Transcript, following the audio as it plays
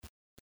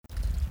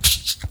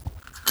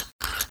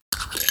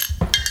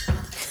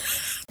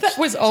That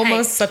was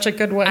almost such a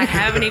good one. I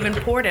haven't even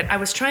poured it. I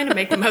was trying to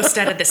make the most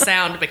out of the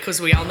sound because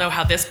we all know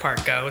how this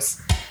part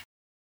goes.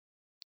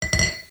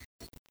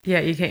 Yeah,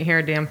 you can't hear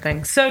a damn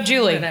thing. So,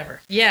 Julie.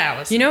 Whatever.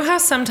 Yeah. You know how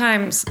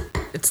sometimes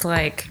it's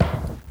like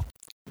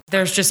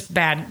there's just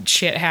bad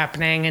shit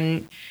happening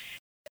and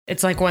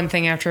it's like one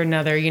thing after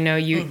another. You know,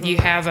 you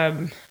have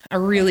a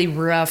really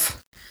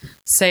rough,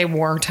 say,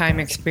 wartime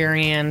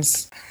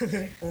experience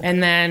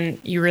and then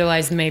you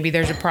realize maybe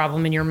there's a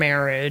problem in your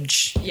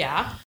marriage.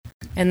 Yeah.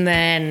 And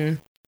then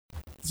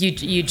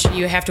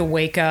you have to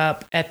wake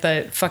up at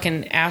the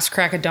fucking ass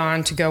crack of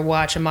dawn to go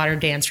watch a modern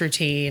dance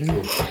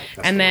routine.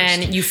 And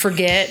then you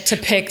forget to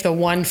pick the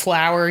one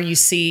flower you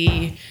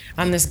see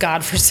on this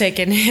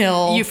godforsaken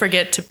hill. You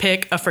forget to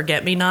pick a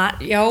forget-me-not.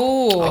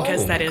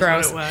 Because that is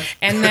gross. what it was.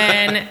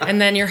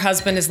 And then your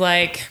husband is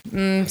like,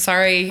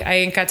 sorry, I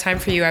ain't got time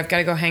for you. I've got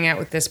to go hang out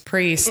with this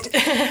priest.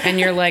 And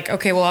you're like,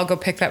 okay, well, I'll go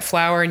pick that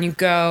flower. And you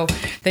go.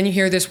 Then you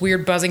hear this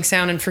weird buzzing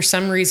sound. And for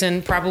some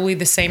reason, probably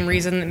the same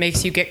reason that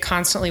makes you get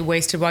constantly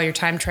wasted while you're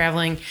time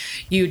traveling,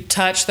 you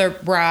touch the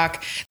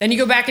rock. Then you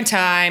go back in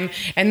time.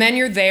 And then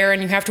you're there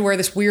and you have to wear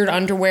this weird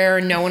underwear.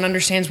 And no one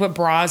understands what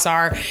bras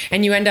are.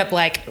 And you end up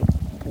like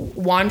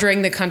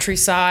wandering the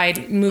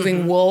countryside,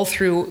 moving wool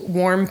through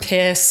warm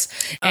piss,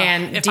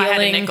 and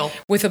dealing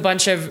with a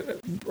bunch of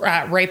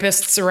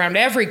rapists around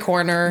every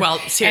corner. Well,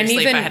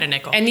 seriously, if I had a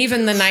nickel. And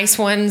even the nice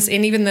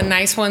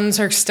ones,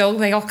 are still,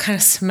 they all kind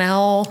of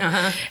smell.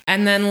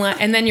 And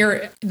then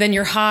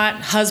your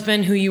hot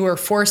husband, who you were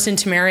forced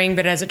into marrying,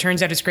 but as it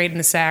turns out is great in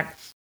the sack,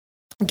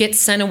 gets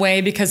sent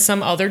away because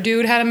some other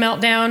dude had a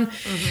meltdown.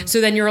 So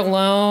then you're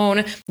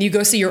alone. You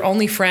go see your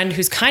only friend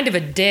who's kind of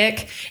a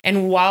dick.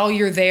 And while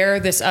you're there,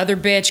 this other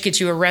bitch gets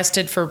you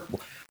arrested for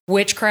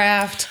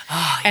witchcraft.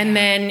 And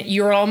then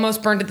you're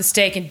almost burned at the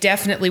stake and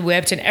definitely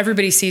whipped and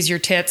everybody sees your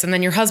tits. And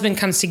then your husband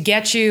comes to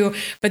get you.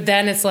 But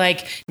then it's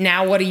like,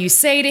 now what do you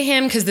say to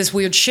him? Because this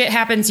weird shit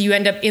happens. You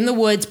end up in the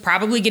woods,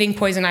 probably getting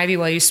poison ivy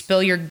while you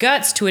spill your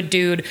guts to a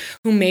dude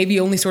who maybe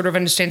only sort of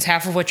understands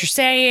half of what you're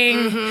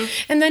saying.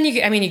 And then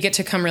you get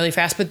to come really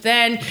fast, but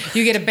then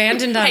you get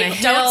abandoned on a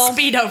hill. Don't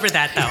speed over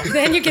that though.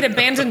 Then you get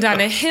abandoned on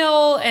a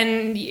hill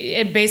and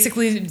it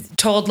basically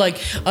told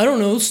like, I don't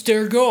know,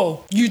 stare,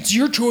 go. It's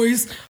your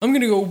choice. I'm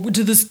going to go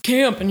to this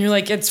camp. And you're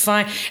like, it's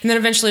fine. And then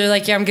eventually you're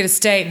like, yeah, I'm going to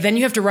stay. Then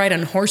you have to ride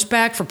on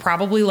horseback for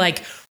probably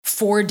like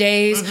 4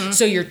 days.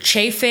 So you're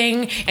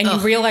chafing and you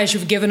realize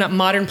you've given up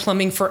modern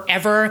plumbing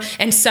forever.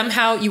 And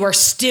somehow you are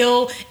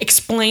still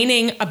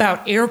explaining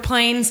about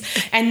airplanes.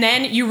 And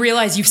then you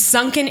realize you've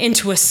sunken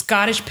into a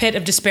Scottish pit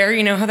of despair.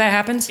 You know how that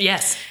happens?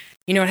 Yes.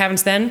 You know what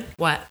happens then?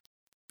 What?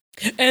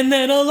 And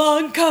then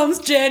along comes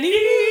Jenny.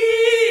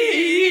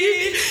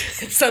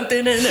 Something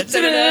in it.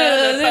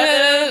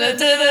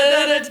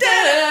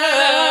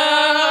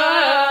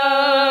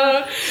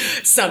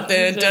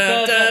 Something.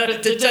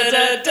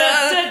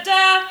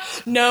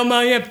 Now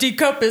my empty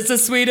cup is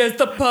as sweet as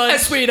the punch.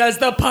 As sweet as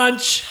the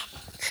punch.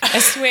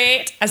 As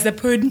sweet as the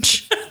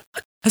punch.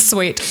 As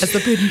sweet as the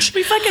punch.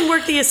 We fucking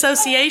worked the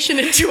association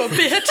into a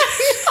bit.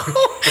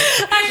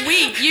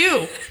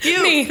 You.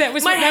 Me. That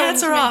was my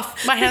hats are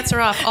off. My hats are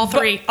off. All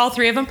three. All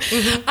three of them.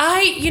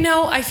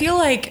 I feel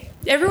like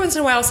every once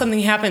in a while something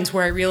happens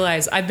where I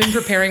realize I've been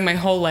preparing my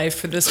whole life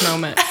for this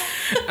moment.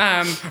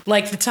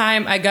 Like the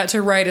time I got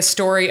to write a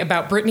story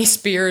about Britney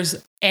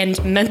Spears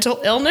and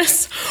mental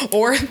illness,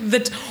 or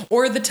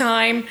the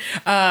time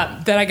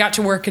that I got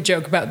to work a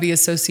joke about the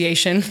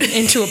association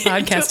into a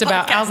podcast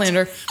about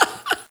Outlander.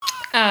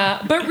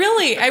 But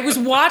really, I was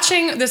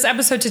watching this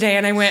episode today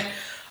and I went,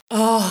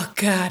 oh,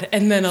 God.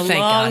 And then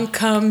along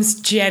comes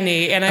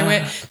Jenny. And I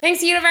went,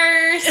 thanks,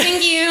 universe.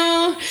 Thank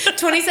you.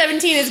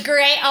 2017 is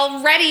great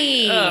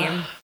already.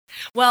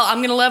 Well, I'm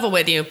going to level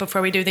with you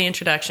before we do the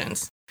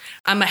introductions.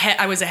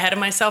 I was ahead of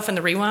myself in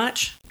the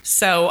rewatch.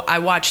 So I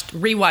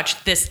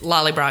rewatched this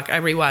Lollybrock.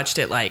 I rewatched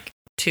it like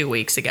 2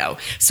 weeks ago.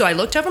 So I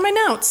looked over my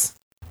notes.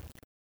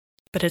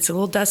 But it's a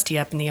little dusty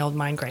up in the old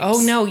mind grapes.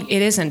 Oh, no, it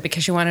isn't.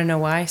 Because you want to know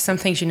why? Some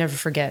things you never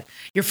forget.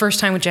 Your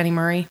first time with Jenny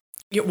Murray.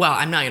 Well,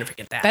 I'm not going to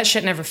forget that. That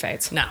shit never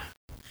fades. No.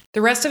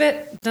 The rest of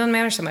it doesn't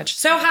matter so much.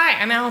 So,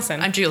 hi, I'm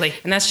Allison. I'm Julie.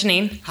 And that's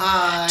Janine.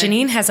 Hi.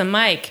 Janine has a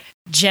mic.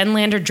 Jen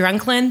Lander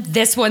Drunklin,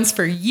 this one's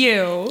for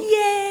you.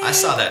 Yay. I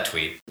saw that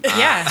tweet.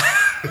 Yeah.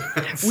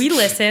 We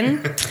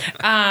listen.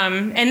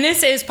 And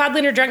this is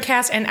Podlander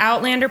Drunkcast and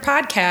Outlander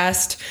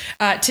Podcast.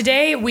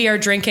 Today we are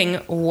drinking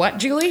what,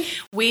 Julie?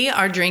 We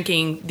are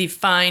drinking the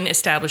fine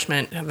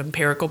establishment of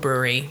Empirical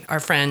Brewery,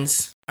 our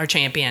friends, our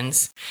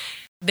champions.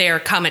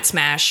 Their Comet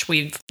Smash,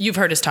 you've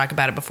heard us talk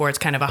about it before. It's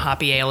kind of a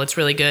hoppy ale. It's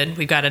really good.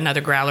 We've got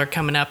another growler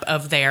coming up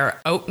of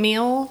their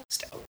oatmeal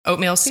stout.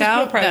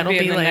 That'll be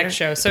in the next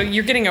show. So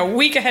you're getting a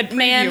week ahead preview.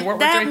 Man, what we're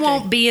that drinking.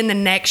 won't be in the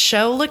next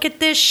show. Look at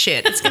this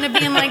shit. It's going to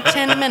be in like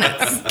 10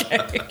 minutes.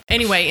 Okay.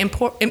 Anyway,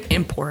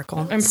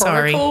 Empirical.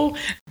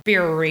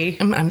 Brewery.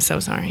 I'm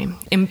so sorry.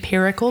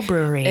 Empirical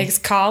Brewery. It's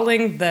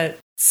calling the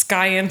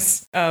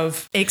science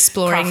of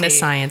exploring coffee. the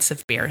science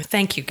of beer.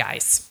 Thank you,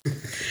 guys.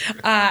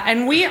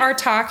 And we are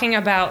talking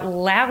about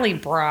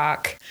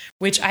Lallybroch,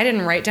 which I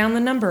didn't write down the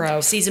number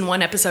of. Season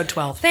 1, episode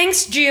 12.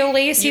 Thanks,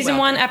 Julie. Season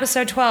 1,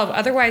 episode 12,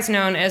 otherwise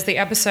known as the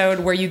episode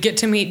where you get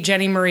to meet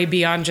Jenny Marie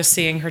beyond just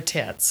seeing her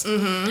tits.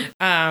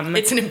 Mm-hmm.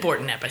 It's an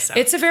important episode.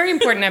 It's a very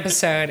important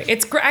episode.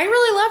 It's I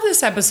really love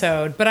this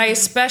episode, but I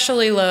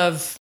especially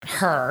love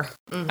her.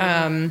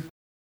 Mm-hmm.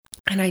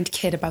 And I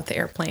kid about the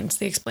airplanes.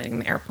 The explaining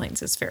the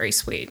airplanes is very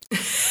sweet.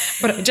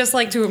 But I just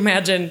like to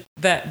imagine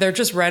that they're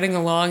just riding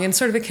along in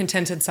sort of a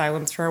contented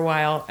silence for a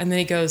while. And then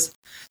he goes,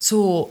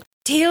 so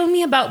tell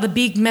me about the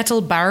big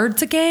metal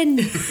birds again.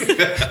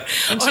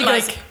 And she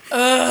goes,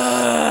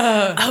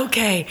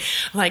 okay.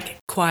 Like,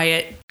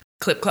 quiet,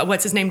 clip, clop.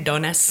 What's his name?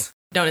 Donis.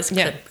 Donis,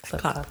 Yeah. clip,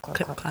 clop,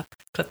 clip, clop,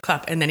 clip,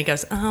 clop. And then he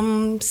goes,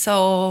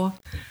 so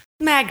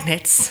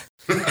magnets.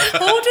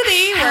 How do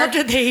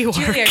they work?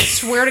 Julie, I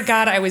swear to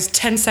God, I was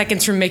 10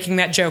 seconds from making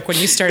that joke when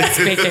you started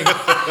speaking.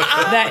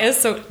 That is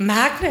so...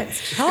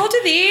 Magnets. How do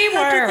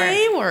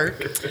they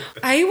work?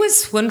 I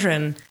was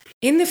wondering,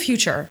 in the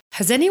future,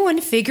 has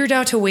anyone figured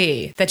out a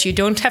way that you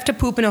don't have to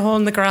poop in a hole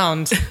in the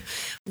ground?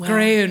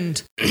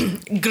 Ground.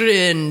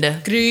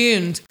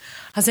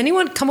 Has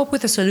anyone come up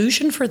with a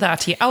solution for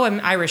that yet? Oh,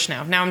 I'm Irish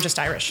now. Now I'm just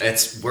Irish.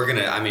 That's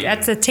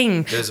a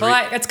thing.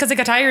 Well, it's because I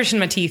got Irish in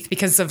my teeth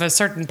because of a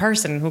certain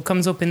person who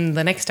comes up in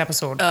the next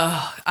episode.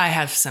 Oh, I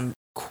have some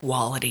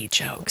quality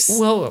jokes.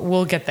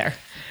 We'll get there.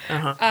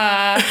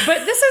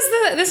 But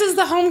this is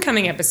the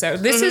homecoming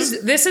episode. This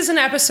is an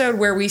episode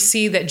where we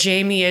see that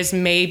Jamie is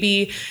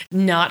maybe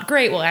not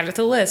great. We'll add it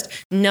to the list.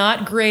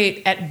 Not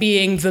great at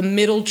being the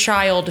middle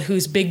child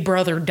whose big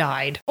brother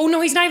died. Oh no,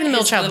 he's not even the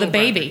middle child. The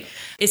baby. Brother.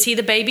 Is he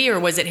the baby, or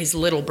was it his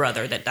little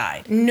brother that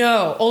died?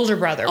 No, older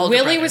brother.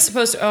 Willie was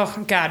supposed to.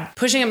 Oh God,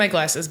 pushing at my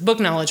glasses. Book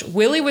knowledge.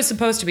 Willie was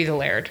supposed to be the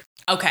laird.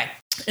 Okay.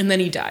 And then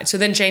he died. So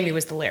then Jamie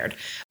was the laird.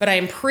 But I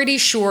am pretty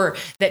sure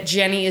that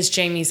Jenny is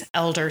Jamie's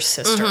elder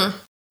sister. Mm-hmm.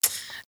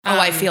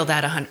 I feel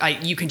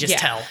that. You can just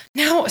tell.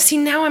 Now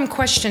I'm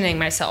questioning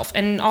myself,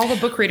 and all the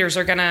book readers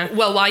are gonna.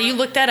 Well, while you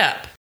look that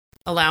up,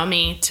 allow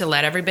me to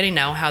let everybody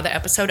know how the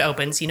episode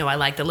opens. You know, I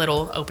like the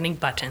little opening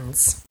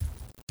buttons.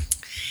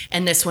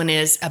 And this one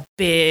is a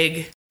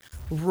big,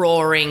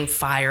 roaring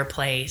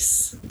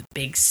fireplace,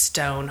 big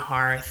stone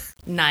hearth,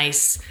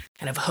 nice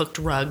kind of hooked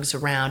rugs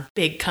around,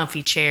 big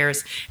comfy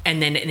chairs,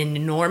 and then an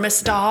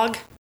enormous dog.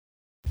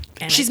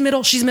 She's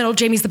middle.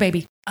 Jamie's the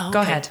baby. Okay.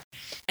 Go ahead.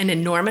 An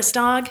enormous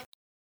dog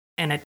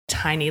and a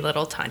tiny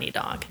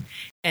dog.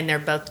 And they're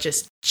both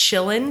just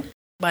chilling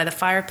by the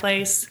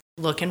fireplace,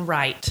 looking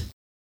right.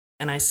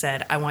 And I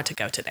said, I want to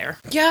go to there.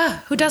 Yeah,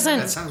 who doesn't?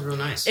 That sounds real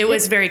nice. It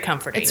was very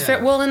comforting. It's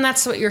fair. Well, and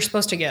that's what you're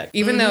supposed to get.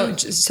 Even though,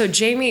 so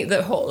Jamie,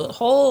 the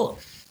whole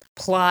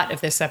plot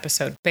of this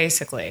episode,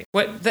 basically,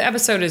 what the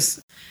episode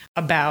is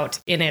about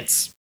in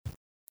its,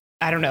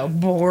 I don't know,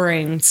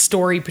 boring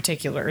story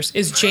particulars,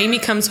 is Jamie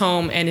comes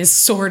home and is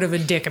sort of a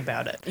dick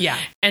about it. Yeah.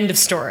 End of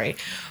story.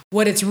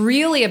 What it's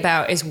really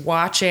about is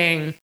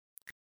watching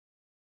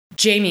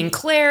Jamie and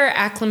Claire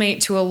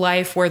acclimate to a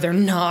life where they're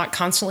not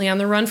constantly on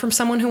the run from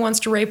someone who wants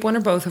to rape one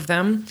or both of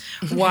them.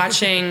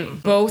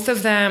 Watching both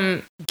of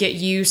them get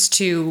used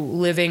to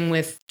living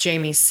with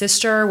Jamie's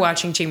sister.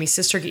 Watching Jamie's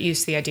sister get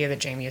used to the idea that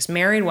Jamie is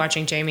married.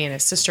 Watching Jamie and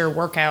his sister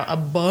work out a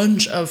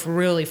bunch of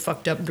really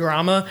fucked up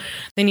drama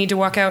they need to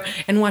walk out.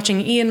 And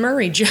watching Ian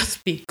Murray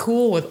just be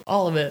cool with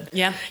all of it.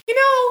 Yeah. You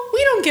know,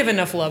 we don't give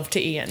enough love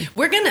to Ian.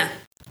 We're gonna.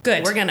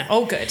 Good. We're gonna.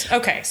 Oh, good.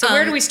 Okay. So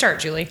where do we start,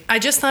 Julie? I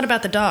just thought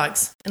about the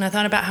dogs, and I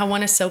thought about how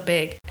one is so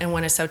big and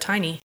one is so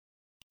tiny.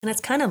 And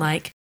it's kind of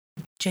like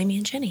Jamie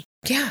and Jenny.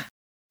 Yeah.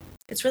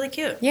 It's really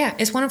cute. Yeah.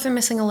 Is one of them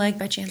missing a leg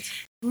by chance?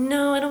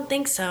 No, I don't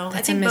think so.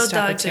 That's I think a both missed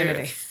dogs are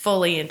opportunity.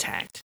 fully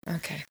intact.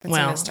 Okay.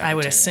 Well, I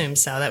would assume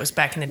so. That was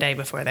back in the day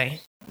before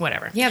they,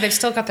 whatever. Yeah, they've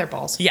still got their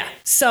balls. Yeah.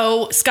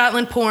 So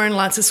Scotland porn,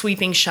 lots of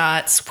sweeping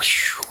shots.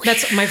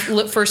 That's my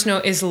first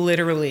note is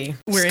literally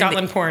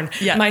Scotland porn.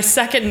 Yeah. My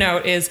second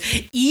note is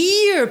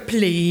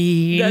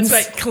airplanes.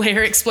 That's right.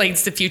 Claire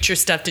explains the future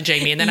stuff to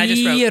Jamie, and then I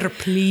just wrote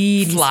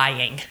airplanes.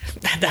 flying.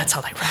 That's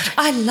all I wrote.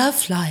 I love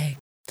flying.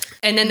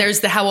 And then there's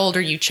the how old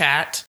are you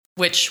chat,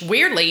 which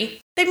weirdly,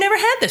 they've never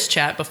had this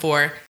chat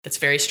before. That's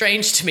very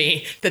strange to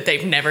me that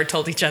they've never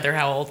told each other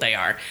how old they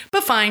are.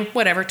 But fine,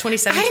 whatever,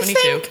 27, 22. I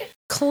think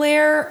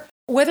Claire,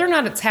 whether or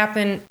not it's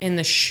happened in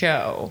the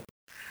show,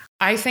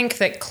 I think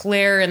that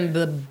Claire in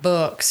the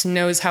books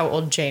knows how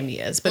old Jamie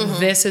is, but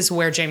this is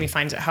where Jamie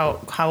finds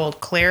out how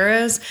old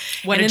Claire is.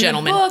 What and a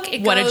gentleman. In the book,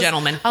 it What a goes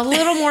gentleman. A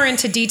little more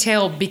into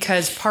detail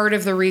because part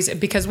of the reason,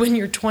 because when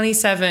you're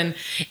 27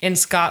 in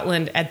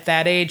Scotland at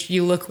that age,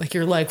 you look like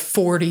you're like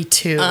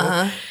 42.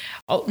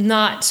 Oh,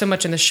 not so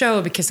much in the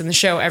show, because in the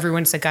show,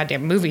 everyone's a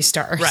goddamn movie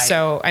star. Right.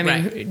 So, I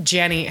mean,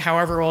 Jenny,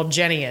 however old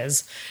Jenny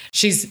is,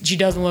 she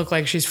doesn't look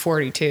like she's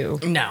 42.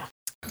 No.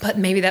 But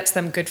maybe that's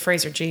them good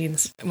Fraser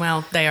genes.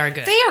 Well, they are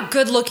good. They are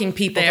good-looking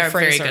people. They the are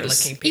very Frasers.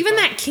 good-looking people. Even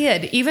that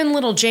kid, even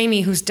little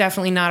Jamie, who's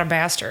definitely not a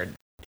bastard,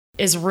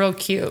 is real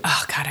cute.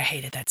 Oh, God, I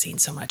hated that scene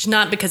so much.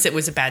 Not because it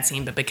was a bad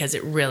scene, but because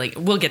it really,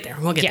 we'll get there.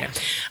 We'll get there.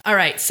 All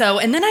right. So,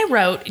 and then I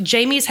wrote,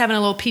 Jamie's having a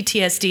little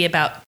PTSD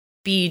about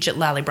Beej at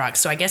Lallybroch.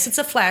 So I guess it's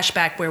a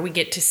flashback where we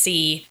get to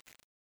see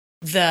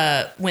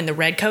when the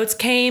redcoats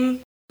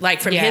came,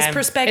 like from his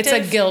perspective.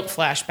 It's a guilt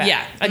flashback.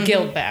 Yeah. A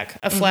guilt back.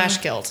 A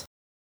flash guilt.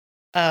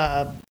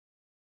 A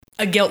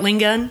guiltling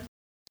gun.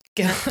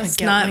 It's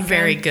not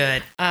very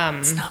good.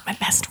 It's not my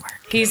best word.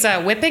 He's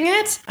whipping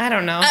it? I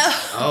don't know.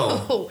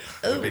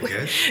 That'd be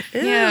good.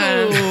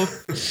 Yeah.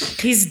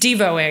 He's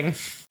devoing.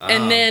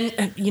 And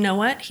then, you know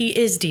what? He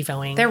is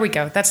devoing. There we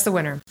go. That's the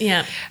winner.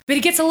 Yeah. But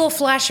he gets a little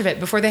flash of it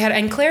before they had,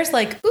 and Claire's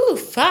like, ooh,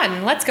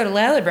 fun. Let's go to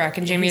Lallybroch.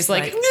 And Jamie's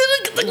like,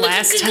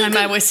 last time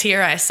I was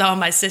here, I saw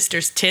my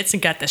sister's tits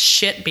and got the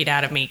shit beat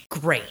out of me.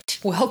 Great.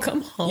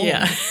 welcome home.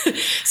 Yeah.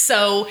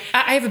 So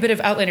I have a bit of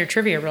Outlander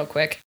trivia real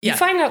quick. You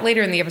find out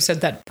later in the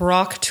episode that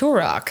Broch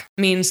Turok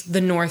means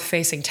the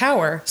north-facing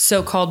tower,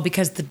 so called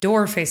because the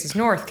door faces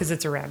north because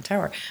it's a round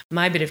tower.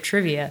 My bit of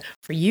trivia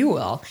for you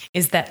all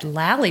is that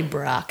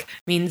Lallybroch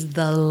means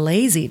the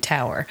lazy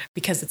tower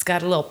because it's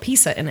got a little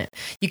pizza in it.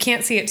 You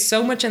can't see it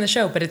so much in the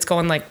show, but it's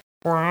going like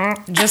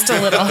just a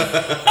little.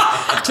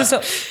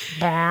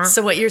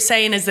 So what you're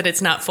saying is that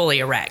it's not fully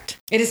erect.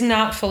 It is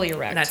not fully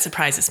erect. That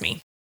surprises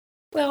me.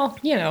 Well,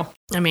 you know.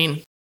 I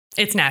mean,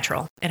 it's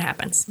natural. It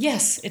happens.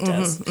 Yes, it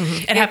does.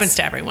 Mm-hmm. It happens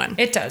to everyone.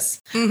 It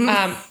does.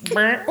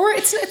 Mm-hmm. Or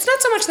it's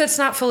not so much that it's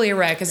not fully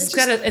erect, because it's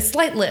got a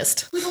slight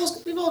list. We've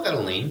all got a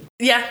lean.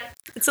 Yeah,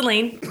 it's a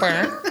lean.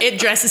 It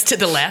dresses to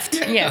the left.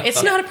 Yeah,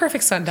 it's not a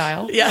perfect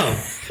sundial. Yeah.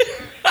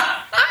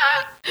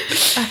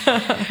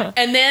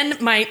 And then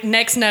my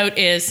next note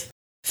is,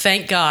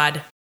 thank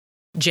God,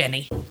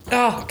 Jenny.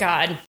 Oh,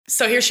 God.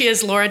 So here she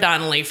is, Laura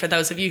Donnelly, for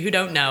those of you who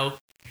don't know.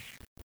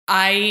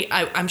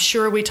 I'm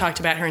sure we talked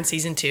about her in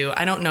season 2.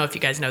 I don't know if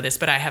you guys know this,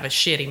 but I have a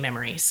shitty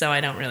memory, so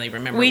I don't really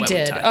remember what we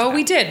talked about.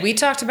 We did. We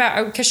talked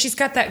about, because she's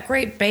got that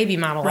great baby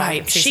monologue.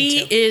 Right.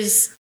 She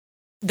is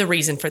the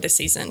reason for this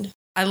season.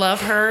 I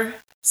love her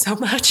so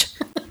much.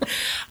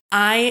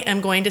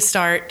 I'm going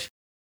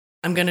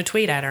to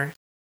tweet at her.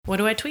 What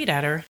do I tweet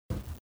at her?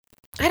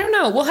 I don't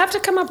know. We'll have to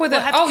come up with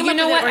it. Oh, you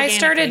know what? I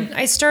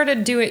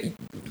started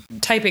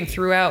typing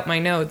throughout my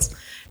notes.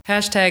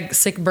 Hashtag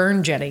sick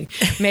burn Jenny.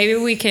 Maybe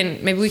we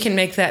can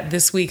make that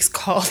this week's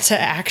call to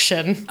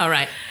action. All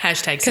right.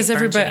 Hashtag sick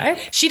burn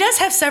Jenny. She does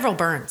have several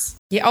burns.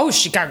 Yeah. Oh,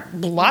 she got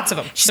lots of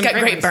them. She's got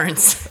great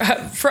burns.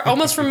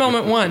 From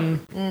moment one.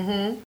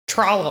 Mm-hmm.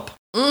 Trollop.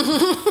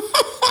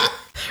 Mm-hmm.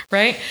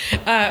 Right?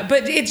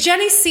 But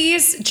Jenny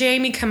sees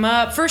Jamie come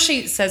up. First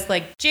she says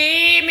like,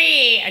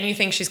 Jamie. And you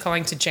think she's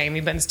calling to Jamie,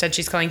 but instead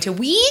she's calling to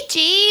wee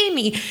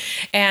Jamie.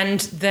 And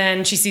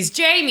then she sees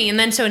Jamie. And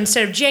then so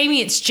instead of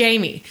Jamie, it's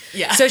Jamie.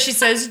 Yeah. So she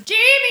says,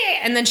 Jamie.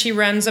 And then she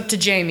runs up to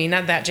Jamie.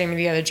 Not that Jamie,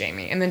 the other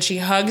Jamie. And then she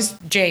hugs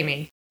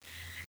Jamie.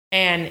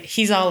 And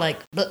he's all like,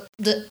 duh,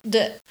 duh,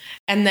 duh.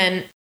 And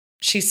then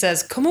she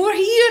says, come over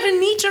here and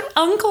meet your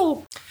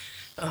uncle.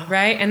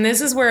 Right? And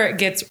this is where it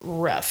gets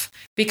rough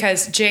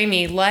because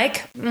Jamie,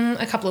 like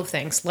a couple of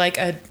things, like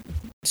a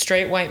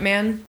straight white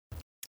man,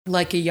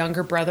 like a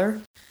younger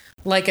brother,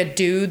 like a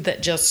dude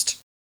that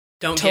just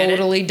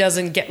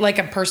doesn't get, like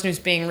a person who's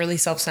being really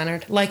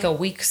self-centered, like a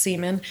weak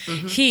seaman.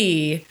 Mm-hmm.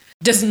 He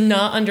does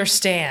not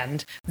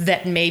understand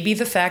that maybe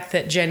the fact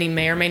that Jenny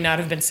may or may not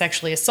have been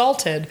sexually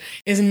assaulted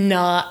is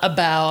not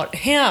about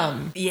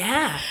him.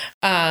 Yeah.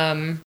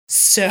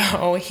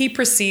 So he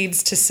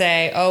proceeds to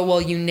say, oh, well,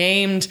 you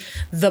named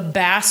the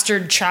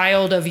bastard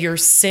child of your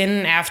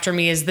sin after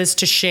me. Is this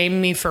to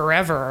shame me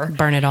forever?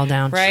 Burn it all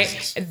down. Right?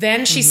 Jesus.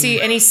 Then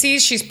he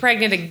sees she's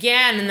pregnant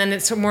again. And then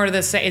it's more to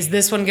the say, is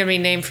this one going to be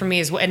named for me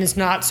as well? And it's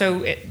not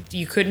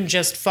you couldn't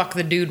just fuck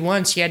the dude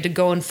once. You had to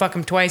go and fuck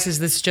him twice. Is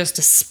this just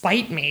to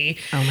spite me?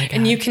 Oh my God.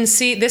 And you can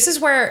see, this is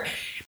where,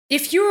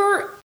 if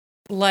you're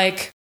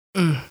like,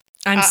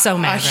 I'm so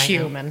mad right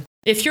human. Now.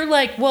 If you're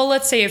like, well,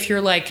 let's say if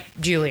you're like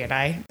Julie and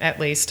I, at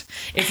least,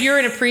 if you're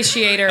an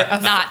appreciator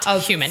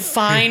of human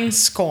fine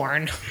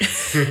scorn,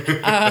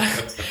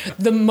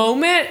 the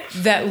moment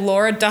that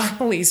Laura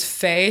Donnelly's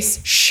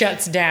face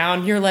shuts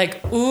down, you're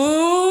like,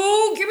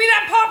 ooh, give me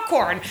that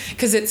popcorn,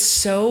 because it's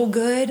so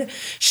good.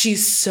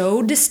 She's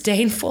so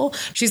disdainful.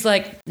 She's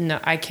like, no,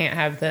 I can't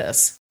have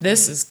this.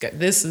 This is good.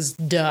 This is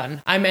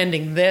done. I'm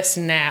ending this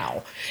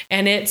now,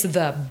 and it's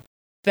the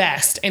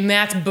best. And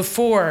that's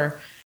before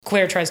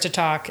Claire tries to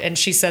talk and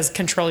she says,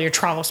 control your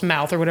trollop's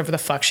mouth, or whatever the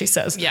fuck she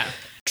says. Yeah.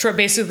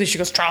 Basically, she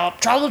goes, trollop,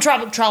 trollop,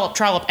 trollop, trollop,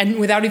 trollop. And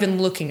without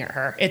even looking at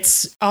her,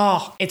 it's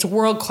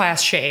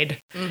world-class shade.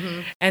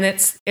 Mm-hmm. And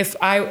if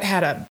I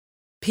had a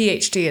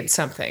PhD in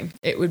something,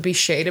 it would be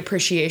shade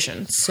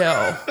appreciation.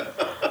 So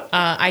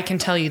I can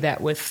tell you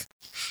that with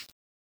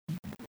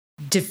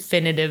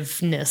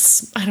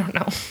definitiveness. I don't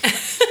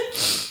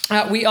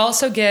know. We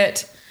also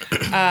get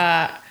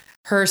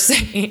her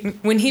saying,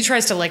 when he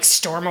tries to like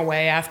storm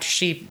away after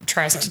she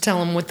tries to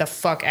tell him what the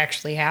fuck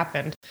actually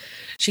happened,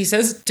 she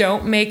says,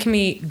 "Don't make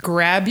me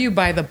grab you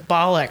by the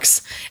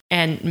bollocks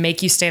and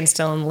make you stand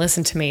still and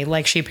listen to me,"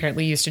 like she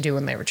apparently used to do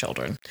when they were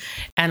children.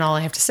 And all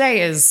I have to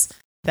say is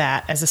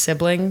that as a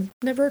sibling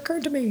never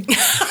occurred to me.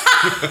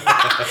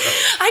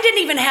 I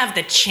didn't even have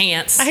the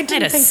chance. I didn't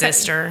had a think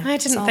sister. I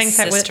didn't think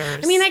that was.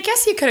 I mean, I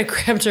guess you could have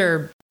grabbed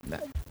her.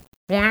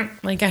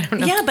 Like, I don't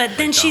know. Yeah, but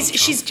then she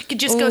could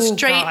just go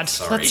straight. God,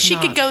 she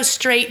could go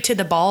straight to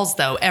the balls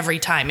though every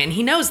time, and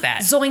he knows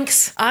that.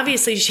 Zoinks.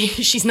 Obviously,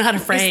 she's not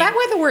afraid. Is that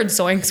why the word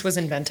zoinks was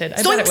invented?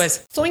 I bet it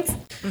was. Zoinks.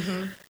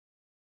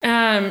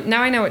 Mm-hmm.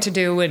 Now I know what to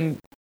do when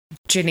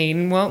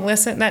Janine won't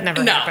listen. That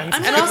never happens.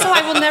 And also,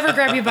 I will never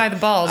grab you by the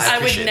balls. I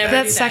would never.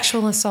 That's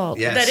sexual assault.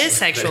 Yes, that is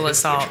sexual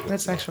assault.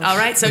 That's sexual. All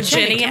right, so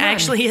Jenny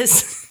actually is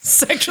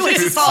sexually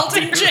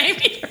assaulting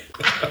Jamie.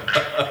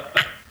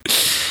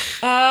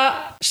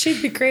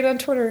 She'd be great on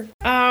Twitter.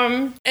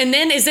 And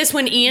then is this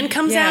when Ian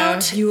comes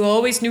out? You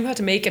always knew how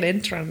to make an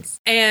entrance.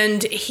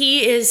 And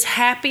he is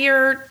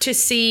happier to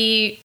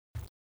see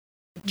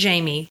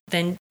Jamie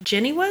than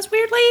Jenny was,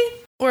 weirdly?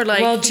 Or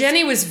like, well,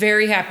 Jenny was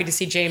very happy to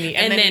see Jamie,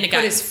 and then he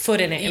put his foot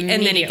in it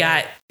and then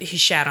he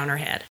shat on her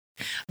head.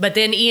 But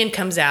then Ian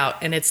comes out,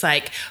 and it's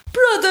like,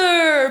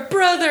 brother,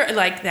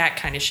 like that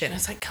kind of shit. And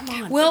it's like, come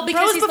on. Well,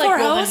 because he's like,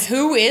 well, then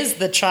who is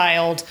the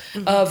child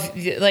of,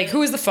 like,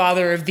 who is the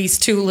father of these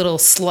two little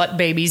slut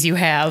babies you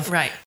have?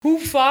 Right. Who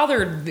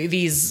fathered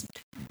these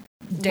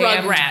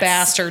damned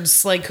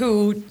bastards? Like,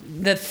 who,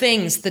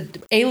 the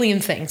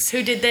alien things.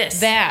 Who did this?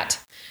 That.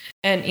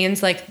 And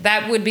Ian's like,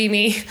 that would be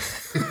me.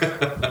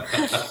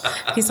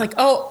 He's like,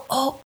 oh,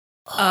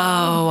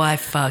 I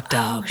fucked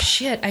up. Oh,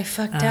 shit, I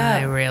fucked up.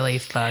 I really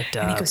fucked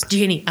up. And he goes,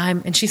 Jenny,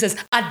 and she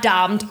says, a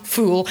damned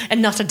fool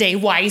and not a day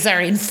wiser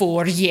in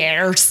 4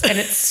 years. And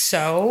it's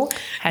so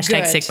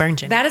Hashtag good. sick burn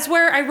Jenny. That is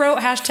where I wrote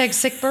hashtag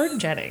sick burn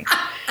Jenny.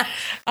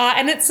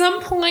 And at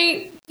some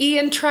point,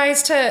 Ian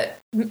tries to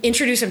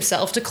introduce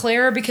himself to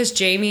Claire because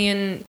Jamie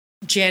and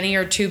Jenny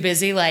are too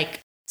busy,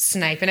 like,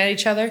 sniping at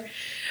each other.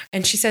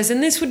 And she says,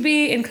 and this would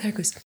be, and Claire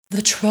goes,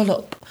 the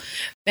trollop,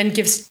 and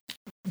gives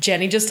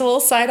Jenny just a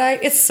little side eye.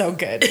 It's so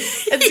good.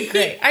 It's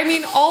great. I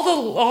mean,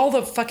 all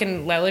the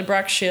fucking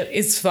Lallybrock shit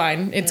is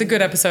fine. It's a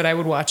good episode. I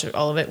would watch it,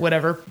 all of it,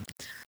 whatever.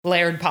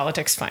 Layered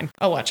politics, fine.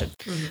 I'll watch it.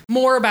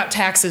 More about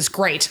taxes,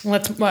 great. Fine.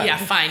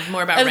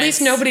 More about at rents.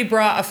 least nobody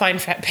brought a fine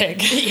fat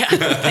pig. Yeah,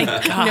 thank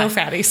God. No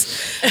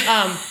fatties.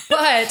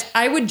 But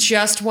I would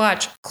just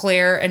watch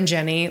Claire and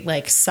Jenny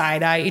like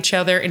side eye each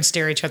other and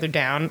stare each other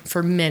down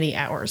for many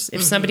hours.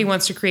 If somebody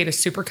wants to create a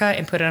supercut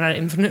and put it on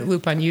infinite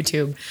loop on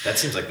YouTube, that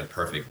seems like the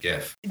perfect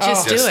GIF.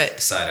 Just do it.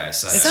 Side eye.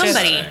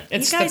 Somebody, you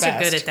guys are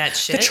good at that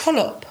shit. The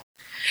trollop.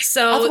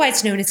 So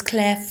otherwise known as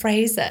Claire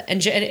Fraser,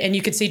 and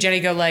you could see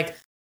Jenny go like,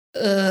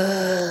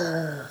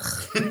 ugh.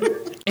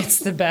 It's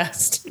the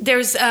best.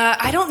 There's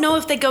I don't know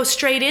if they go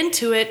straight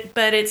into it,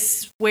 but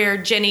it's where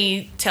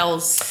Jenny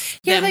tells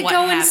them they what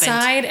go happened.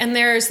 inside, and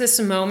there's this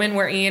moment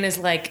where Ian is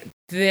like,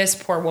 this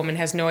poor woman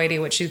has no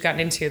idea what she's gotten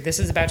into. This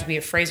is about to be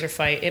a Fraser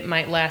fight. It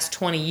might last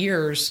 20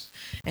 years,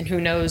 and who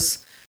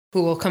knows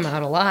who will come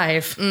out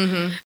alive.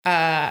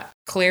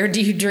 Claire,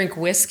 do you drink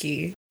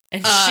whiskey?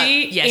 And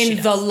she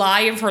the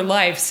lie of her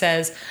life,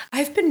 says,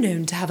 I've been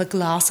known to have a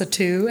glass or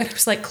two. And I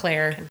was like,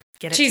 Claire,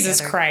 Jesus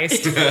together.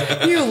 Christ,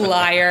 you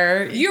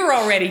liar. You're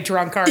already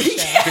drunk, aren't you?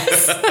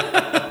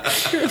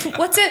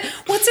 What's in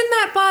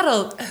that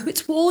bottle? Oh,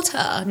 it's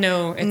water.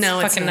 No,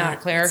 it's not,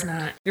 Claire. It's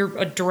not. You're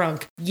a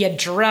drunk. You're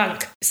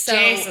drunk. So,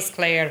 Jesus,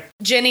 Claire.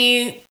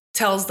 Jenny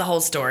tells the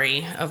whole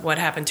story of what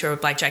happened to her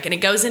with Blackjack, and it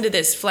goes into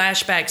this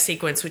flashback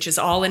sequence, which is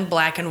all in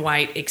black and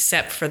white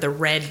except for the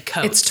red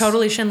coats. It's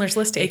totally Schindler's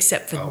List.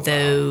 Except for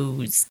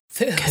those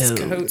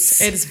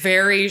coats. It's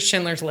very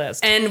Schindler's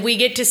List. And we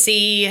get to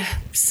see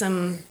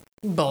some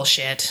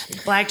bullshit.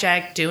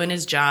 Blackjack doing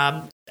his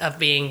job of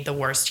being the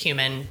worst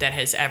human that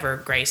has ever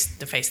graced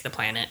the face of the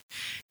planet.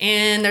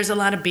 And there's a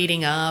lot of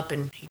beating up,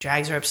 and he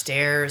drags her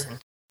upstairs.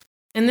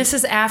 And this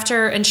is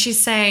after, and she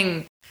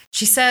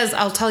says,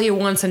 I'll tell you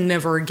once and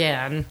never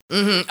again.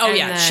 Mm-hmm. Oh,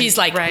 yeah. She's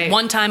like,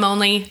 one time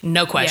only,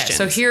 no questions.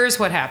 Yeah, so here's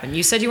what happened.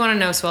 You said you want to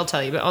know, so I'll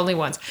tell you, but only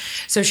once.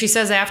 So she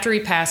says after he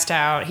passed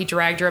out, he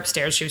dragged her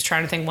upstairs. She was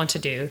trying to think what to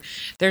do.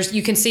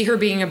 You can see her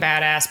being a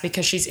badass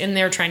because she's in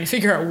there trying to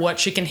figure out what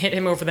she can hit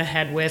him over the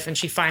head with, and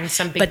she finds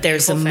some big But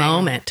there's a thing.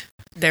 moment.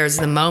 There's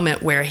the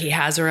moment where he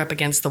has her up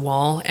against the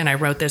wall, and I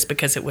wrote this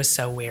because it was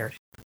so weird.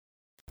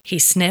 He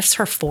sniffs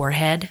her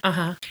forehead,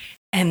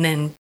 and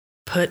then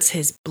puts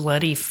his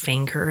bloody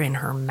finger in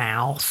her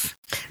mouth.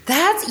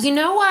 You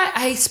know what?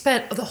 I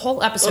spent the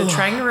whole episode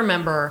trying to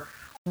remember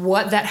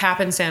what that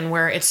happens in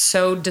where it's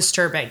so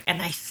disturbing.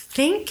 And I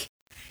think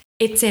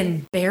it's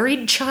in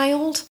Buried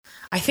Child.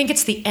 I think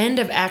it's the end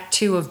of Act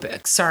 2 of...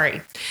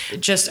 Sorry.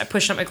 Just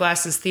pushing up my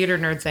glasses, theater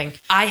nerd thing.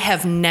 I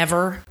have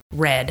never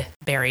read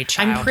Buried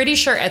Child. I'm pretty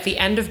sure at the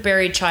end of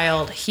Buried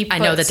Child, I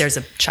know that there's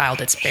a child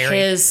that's buried.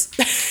 His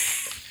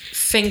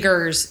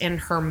fingers in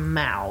her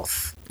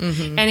mouth.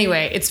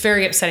 Anyway, it's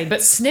very upsetting,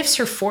 but sniffs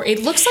her forehead.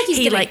 It looks like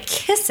he's going to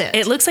kiss it.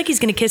 It looks like he's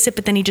going to kiss it,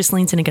 but then he just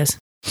leans in and goes...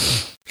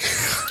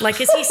 Like,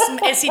 is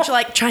he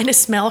like trying to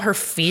smell her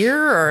fear,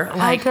 or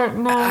like,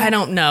 I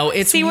don't know.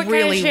 It's See what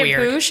really kind of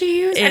shampoo weird.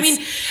 she used? I mean,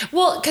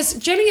 well, because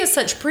Jenny has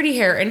such pretty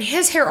hair, and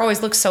his hair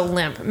always looks so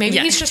limp. Maybe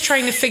he's just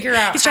trying to figure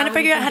out. He's trying to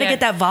figure out how to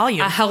get that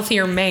volume, a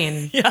healthier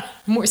mane. Yeah,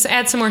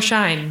 add some more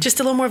shine, just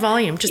a little more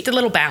volume, just a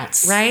little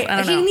bounce, right? I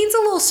don't know. He needs a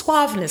little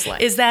suave in his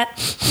life. Is that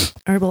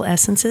herbal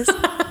essences?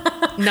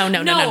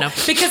 No.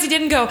 Because he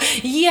didn't go,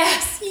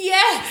 yes.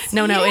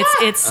 No, yes.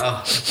 it's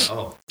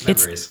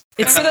memories.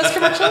 It's for those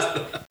commercials.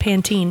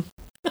 Pantene.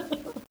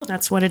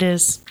 That's what it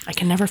is. I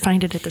can never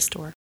find it at the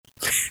store.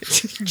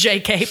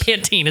 JK,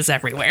 Pantene is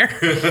everywhere.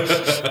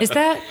 Is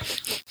that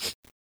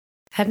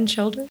Head and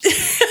Shoulders?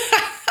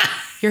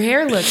 Your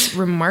hair looks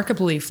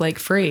remarkably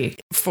flake-free.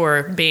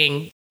 For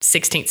being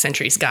 16th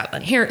century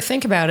Scotland. Here,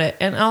 think about it,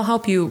 and I'll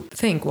help you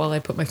think while I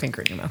put my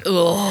finger in your mouth.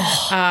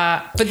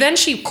 But then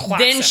she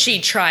claps him. She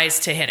tries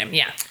to hit him,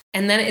 yeah.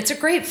 And then it's a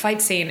great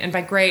fight scene. And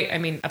by great, I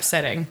mean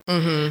upsetting.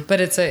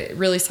 But it's a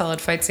really solid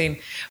fight scene.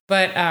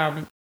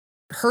 But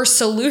her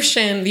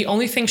solution, the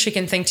only thing she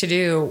can think to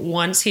do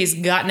once he's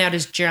gotten out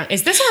his junk.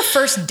 Is this our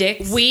first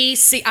dick?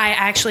 I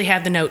actually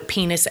have the note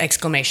penis !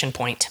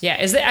 Yeah,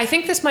 I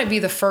think this might be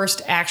the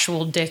first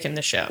actual dick in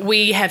the show.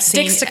 We have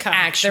seen dicks to come.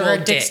 Actual there are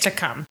dick. dicks to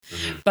come.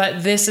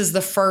 But this is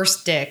the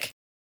first dick.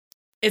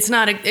 It's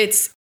not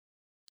it's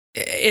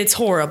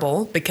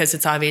horrible because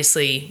it's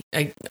obviously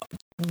a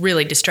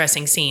really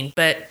distressing scene.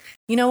 But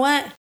you know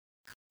what?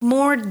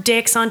 More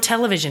dicks on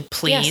television,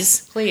 please.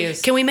 Yes,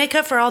 please. Can we make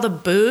up for all the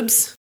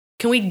boobs?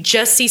 Can we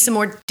just see some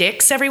more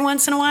dicks every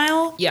once in a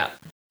while? Yeah.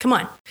 Come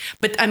on.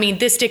 But I mean,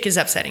 this dick is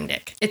upsetting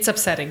dick. It's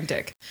upsetting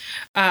dick.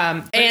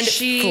 And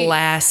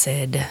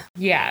flaccid.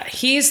 Yeah.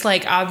 He's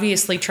like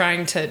obviously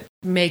trying to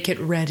make it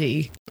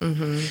ready.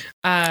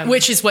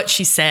 Which is what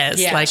she says.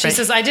 Yeah. She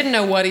says, I didn't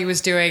know what he was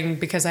doing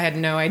because I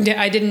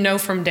didn't know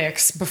from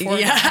dicks before.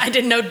 Yeah, I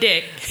didn't know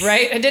dick.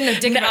 Right? I didn't know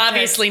dick.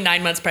 Obviously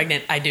 9 months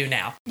pregnant. I do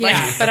now.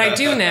 Yeah, but I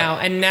do now.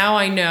 And now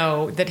I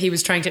know that he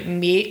was trying to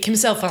make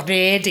himself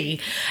ready.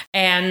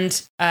 And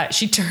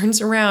she turns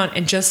around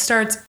and just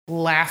starts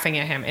laughing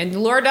at him. And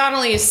Laura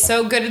Donnelly is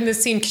so good in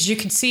this scene because you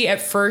can see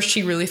at first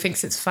she really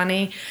thinks it's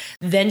funny.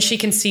 Then she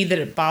can see that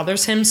it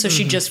bothers him. So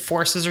she just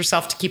forces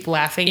herself to keep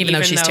laughing. Even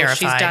though she's terrified.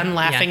 She's done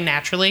laughing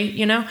naturally,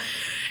 you know?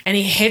 And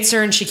he hits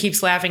her and she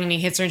keeps laughing and he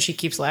hits her and she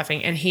keeps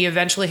laughing. And he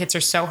eventually hits her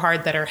so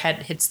hard that her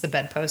head hits the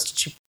bedpost and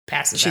she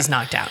passes out. She's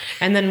knocked out.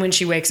 And then when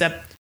she wakes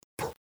up,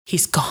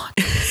 he's gone.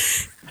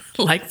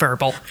 Like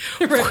verbal.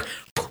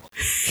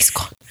 He's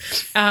gone.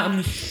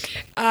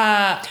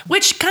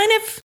 Which kind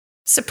of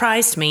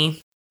surprised me,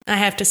 I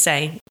have to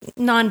say.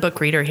 Non-book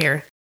reader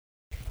here.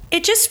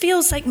 It just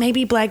feels like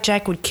maybe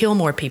Blackjack would kill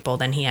more people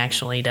than he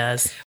actually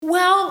does.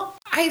 Well,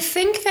 I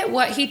think that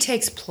what he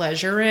takes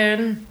pleasure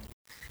in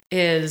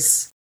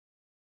is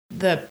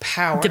the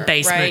power,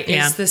 debasement, right?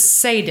 yeah. Is the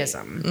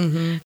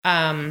sadism.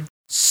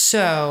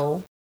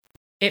 So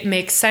it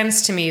makes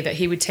sense to me that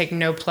he would take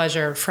no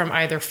pleasure from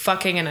either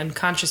fucking an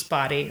unconscious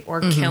body or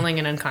killing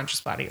an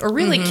unconscious body, or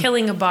really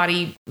killing a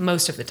body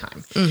most of the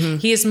time.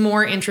 He is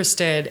more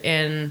interested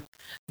in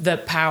the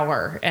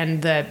power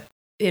and the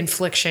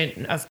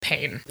infliction of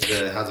pain.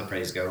 How's the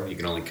praise go? You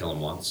can only kill him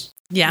once.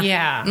 Yeah.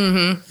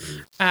 Yeah.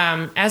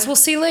 As we'll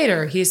see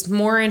later, he's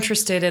more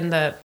interested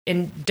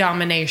in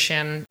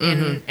domination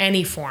in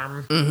any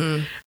form.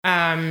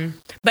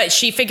 But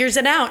she figures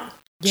it out.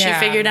 Yeah.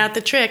 She figured out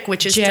the trick,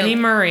 which is Jenny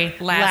to Murray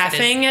laugh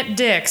laughing at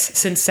dicks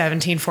since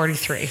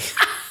 1743.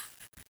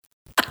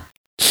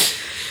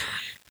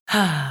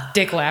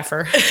 Dick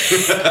laugher.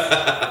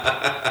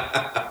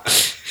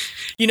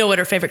 You know what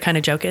her favorite kind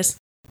of joke is?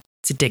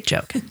 It's a dick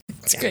joke.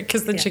 It's good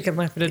because the chicken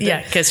laughed at a dick.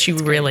 Yeah, because she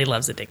really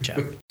loves a dick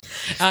joke.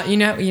 You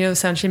know the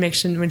sound she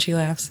makes when she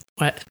laughs?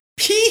 What?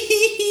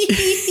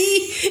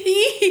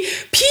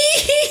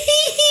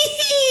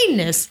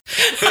 Penis.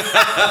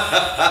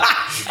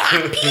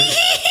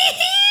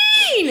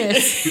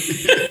 Penis.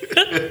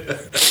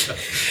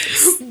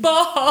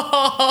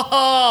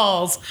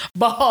 Balls.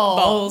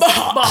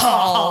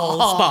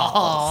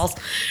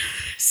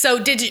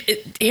 So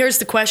here's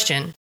the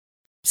question.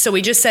 So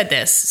we just said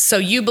this. So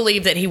you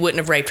believe that he wouldn't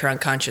have raped her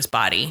unconscious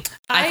body.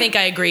 I think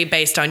I agree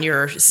based on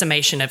your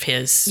summation of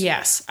his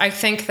Yes, I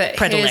think that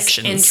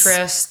predilections. his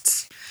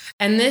interests,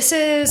 and this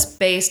is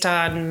based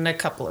on a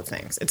couple of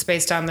things. It's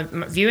based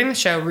on viewing the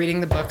show,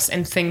 reading the books,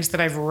 and things that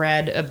I've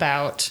read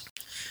about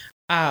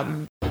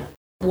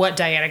what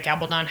Diana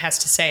Gabaldon has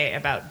to say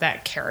about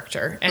that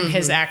character and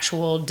his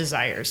actual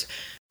desires.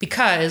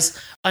 Because,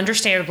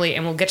 understandably,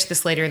 and we'll get to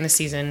this later in the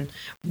season,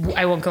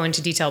 I won't go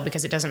into detail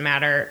because it doesn't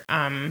matter.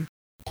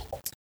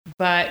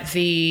 But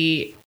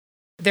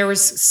there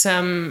was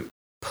some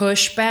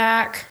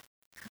pushback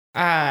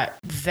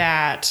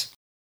that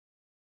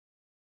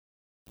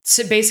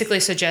basically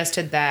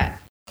suggested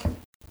that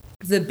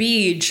the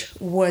Beej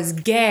was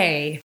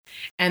gay,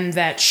 and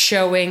that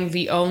showing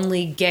the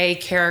only gay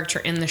character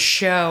in the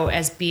show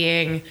as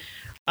being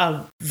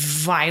a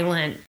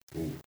violent,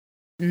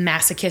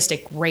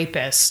 masochistic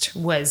rapist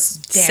was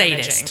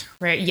damaging. Sadist.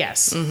 Right?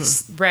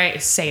 Yes.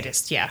 Right.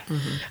 Sadist. Yeah.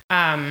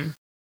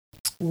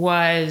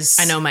 Was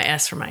I know my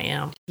S from my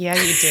M. Yeah,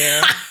 you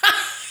do.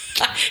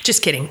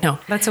 Just kidding. No.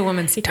 That's a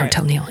woman's secret. Don't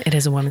tell Neil. It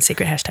is a woman's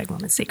secret. #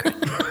 woman's secret.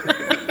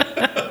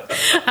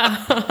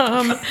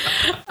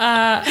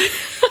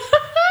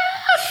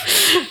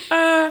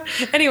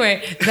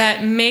 Anyway,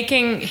 that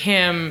making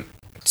him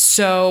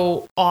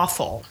so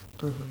awful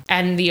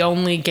and the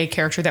only gay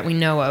character that we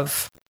know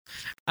of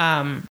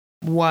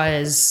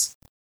was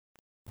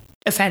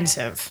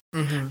offensive.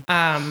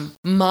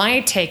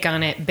 My take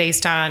on it,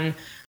 based on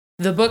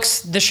the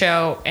books, the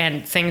show,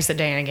 and things that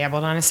Diana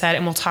Gabaldon has said,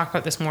 and we'll talk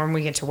about this more when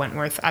we get to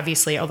Wentworth,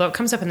 obviously, although it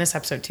comes up in this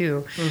episode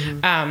too,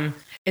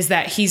 is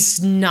that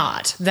he's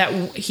not. That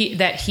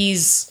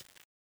he's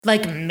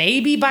like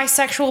maybe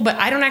bisexual, but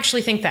I don't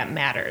actually think that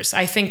matters.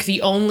 I think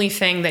the only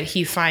thing that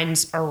he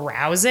finds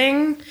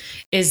arousing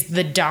is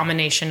the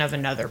domination of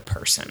another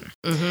person.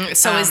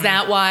 So is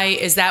that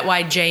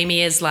why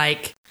Jamie is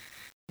like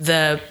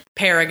the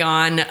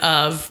paragon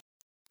of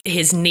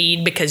his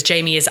need, because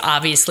Jamie is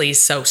obviously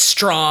so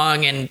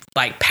strong and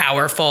like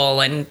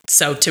powerful, and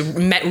so to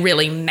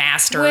really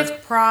master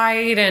with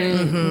pride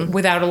and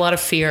without a lot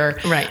of fear.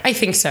 Right. I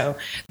think so.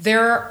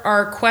 There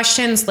are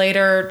questions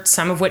later,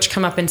 some of which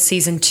come up in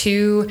season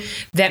 2,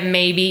 that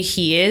maybe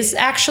he is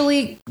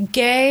actually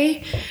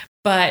gay,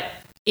 but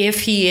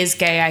if he is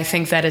gay, I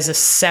think that is a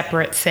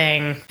separate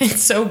thing. And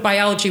so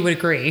biology would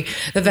agree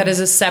that is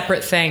a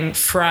separate thing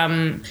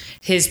from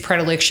his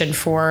predilection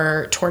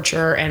for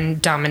torture and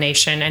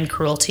domination and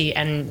cruelty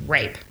and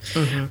rape.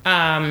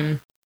 I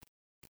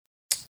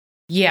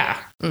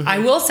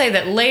will say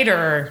that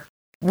later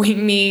we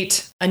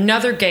meet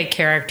another gay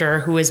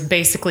character who is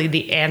basically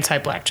the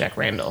anti-Black Jack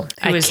Randall.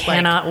 I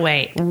cannot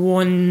wait.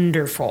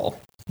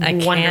 Wonderful.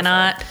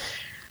 Cannot.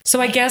 So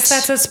I guess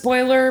that's a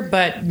spoiler,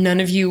 but none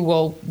of you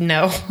will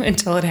know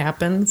until it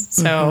happens.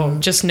 So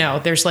just know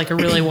there's like a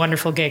really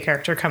wonderful gay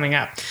character coming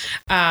up.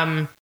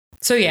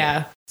 So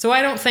I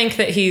don't think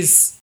that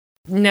he's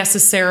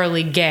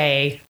necessarily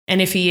gay.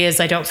 And if he is,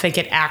 I don't think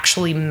it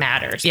actually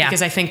matters. Yeah.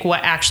 Because I think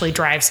what actually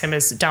drives him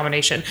is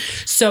domination.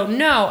 So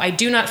no, I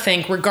do not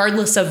think,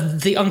 regardless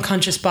of the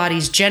unconscious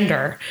body's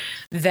gender,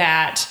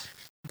 that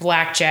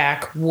Black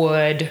Jack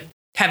would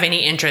have any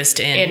interest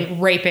in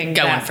raping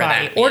going that for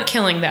body that, or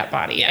killing that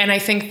body. Yeah. And I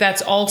think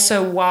that's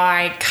also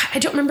why, I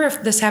don't remember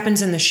if this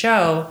happens in the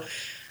show,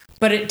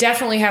 but it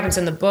definitely happens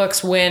in the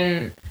books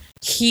when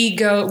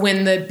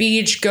the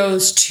Beach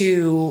goes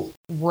to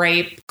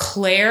rape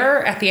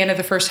Claire at the end of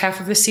the first half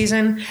of the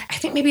season. I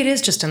think maybe it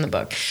is just in the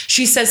book.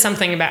 She says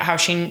something about how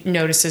she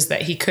notices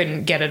that he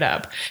couldn't get it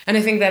up. And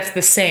I think that's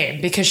the same,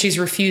 because she's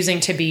refusing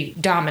to be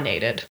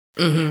dominated.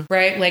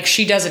 Right? Like,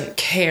 she doesn't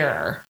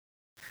care.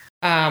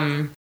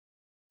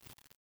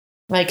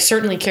 Like,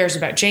 certainly cares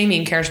about Jamie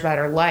and cares about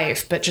her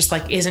life, but just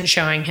like isn't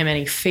showing him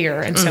any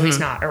fear. And so he's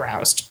not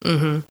aroused.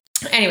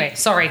 Anyway,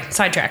 sorry,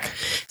 sidetrack.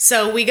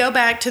 So we go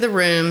back to the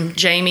room.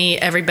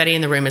 Jamie, everybody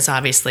in the room is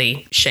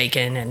obviously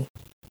shaken and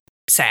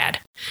sad.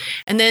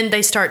 And then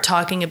they start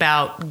talking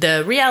about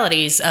the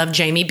realities of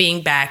Jamie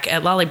being back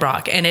at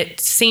Lollybrock. And it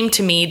seemed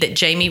to me that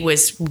Jamie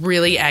was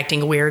really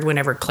acting weird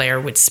whenever Claire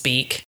would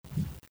speak.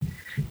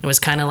 It was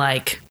kind of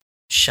like,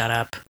 shut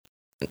up.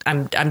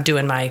 I'm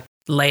doing my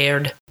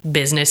layered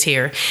business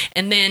here.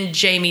 And then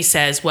Jamie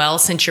says, well,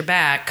 since you're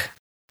back,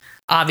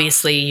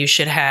 obviously you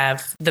should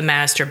have the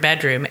master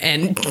bedroom.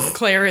 And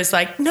Claire is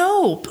like,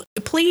 no,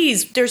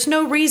 please, there's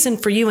no reason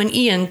for you and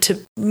Ian to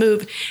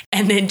move.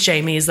 And then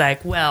Jamie is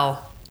like,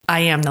 well,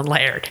 I am the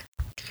laird.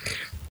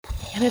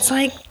 And it's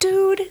like,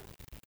 dude.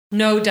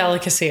 No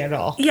delicacy at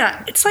all.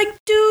 Yeah, it's like,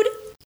 dude,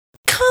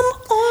 come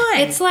on.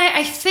 It's like,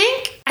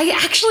 I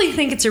actually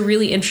think it's a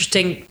really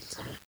interesting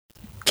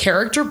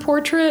character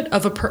portrait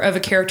of a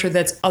character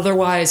that's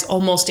otherwise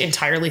almost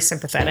entirely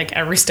sympathetic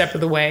every step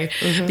of the way,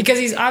 because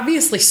he's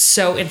obviously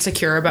so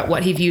insecure about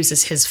what he views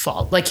as his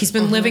fault. Like, he's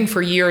been living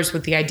for years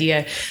with the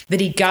idea that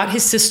he got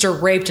his sister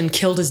raped and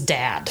killed his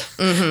dad.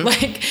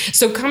 Like,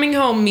 so coming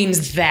home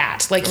means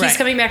that, like, he's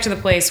coming back to the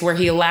place where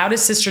he allowed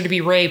his sister to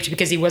be raped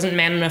because he wasn't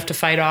man enough to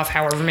fight off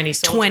however many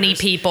soldiers, 20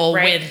 people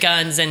with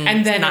guns and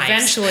then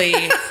knives.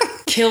 Eventually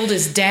killed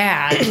his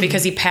dad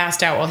because he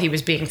passed out while he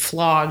was being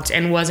flogged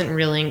and wasn't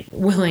really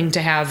willing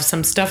to have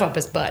some stuff up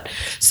his butt.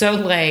 So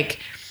like,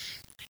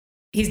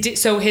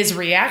 so his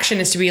reaction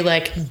is to be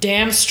like,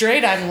 damn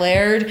straight I'm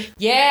laird.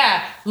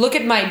 Yeah, look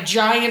at my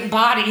giant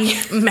body.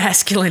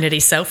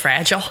 Masculinity's so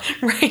fragile.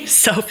 Right?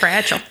 So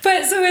fragile.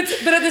 But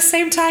at the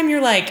same time,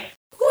 you're like,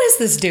 who is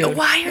this dude?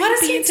 Why are what you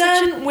has being he such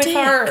done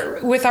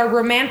a with our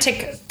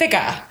romantic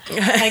figure?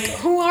 Like,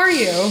 who are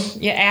you?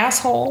 You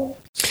asshole.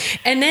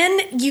 And then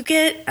you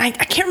get, I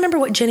can't remember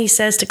what Jenny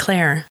says to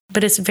Claire,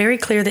 but it's very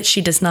clear that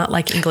she does not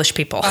like English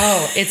people.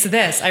 Oh, it's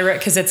this. I wrote,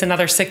 because it's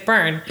another sick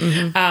burn.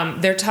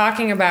 They're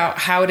talking about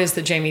how it is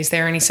that Jamie's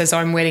there. And he says,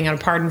 I'm waiting on a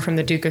pardon from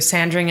the Duke of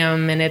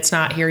Sandringham. And it's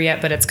not here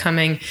yet, but it's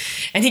coming.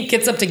 And he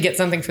gets up to get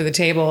something for the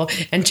table.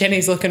 And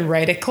Jenny's looking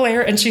right at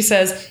Claire. And she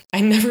says,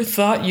 I never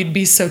thought you'd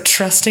be so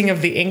trusting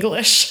of the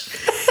English.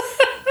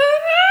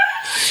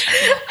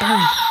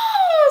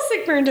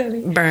 Sick burn,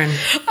 Daddy. Burn.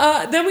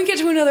 Then we get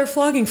to another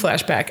flogging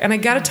flashback. And I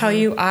got to tell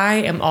you, I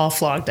am all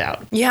flogged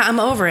out. Yeah, I'm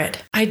over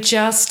it.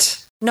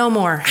 No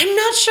more. I'm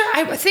not sure.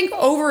 I think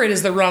over it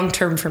is the wrong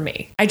term for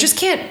me. I just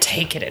can't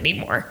take it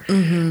anymore.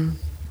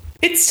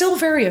 It's still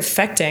very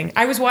affecting.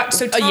 I was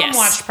so Tom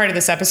watched part of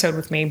this episode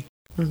with me.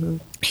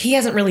 He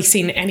hasn't really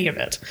seen any of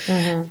it.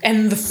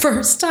 And the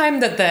first time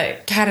that the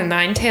cat o'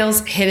 nine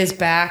tails hit his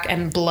back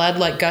and blood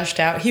like gushed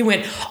out, he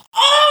went,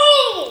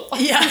 oh!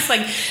 Yeah. It's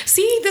like,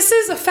 see, this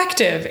is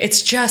effective.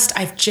 It's just,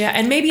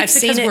 and maybe it's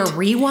because we're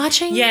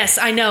rewatching. Yes,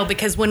 I know,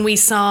 because when we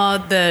saw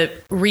the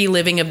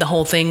reliving of the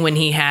whole thing when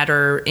he had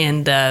her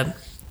in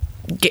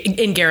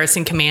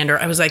Garrison Commander,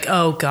 I was like,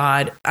 oh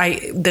God,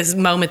 this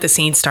moment the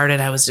scene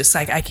started, I was just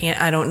like,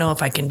 I don't know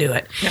if I can do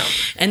it. No.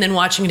 And then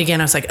watching it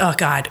again, I was like, oh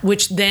God,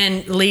 which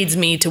then leads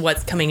me to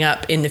what's coming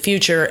up in the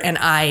future. And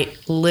I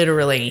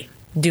literally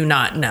do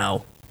not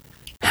know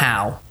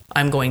how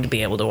I'm going to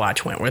be able to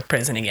watch Wentworth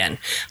Prison again.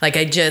 Like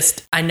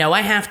I know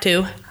I have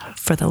to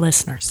for the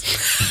listeners.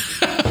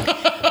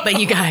 But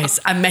you guys,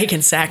 I'm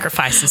making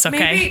sacrifices,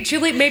 okay?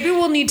 Julie, maybe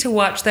we'll need to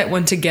watch that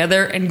one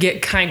together and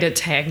get kind of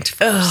tagged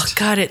first. Oh,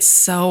 God, it's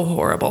so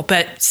horrible.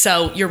 But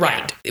so you're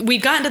right.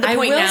 We've gotten to the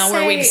point now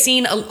where we've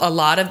seen a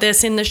lot of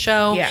this in the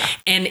show. Yeah.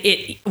 And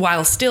it,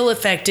 while still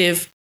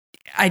effective,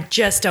 I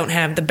just don't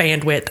have the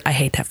bandwidth. I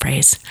hate that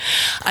phrase.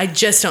 I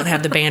just don't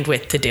have the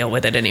bandwidth to deal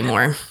with it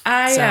anymore.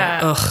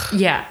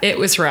 Yeah, it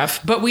was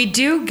rough. But we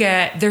do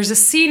there's a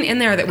scene in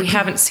there that we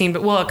haven't seen,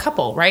 but a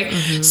couple, right?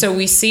 So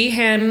we see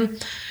him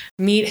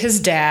meet his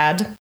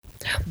dad,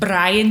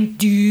 Brian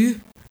Dew,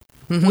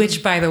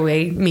 which, by the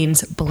way,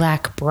 means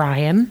Black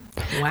Brian.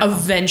 Wow.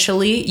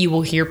 Eventually, you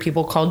will hear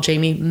people call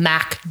Jamie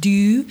Mac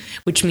Dew,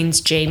 which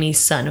means Jamie,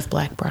 son of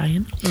Black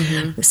Brian.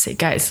 See,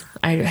 guys,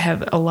 I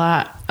have a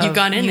lot of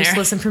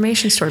useless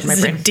information stored in my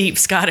brain. A deep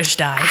Scottish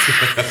dive.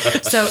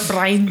 So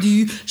Brian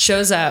Dew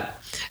shows up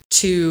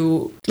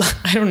to,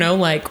 I don't know,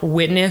 like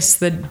witness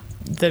the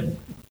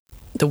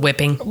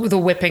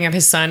whipping of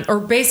his son, or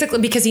basically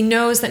because he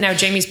knows that now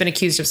Jamie's been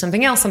accused of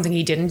something else, something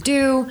he didn't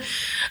do,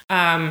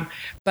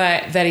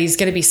 but that he's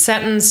going to be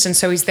sentenced. And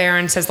so he's there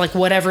and says, like,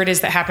 whatever it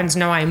is that happens,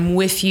 no, I'm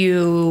with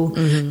you.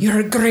 You're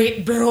a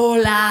great bro,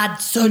 lad,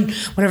 son,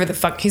 whatever the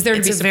fuck. He's there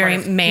to be supportive.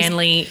 It's a very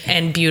manly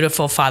and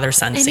beautiful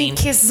father-son scene. And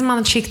he kisses him on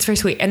the cheek. It's very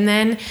sweet. And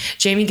then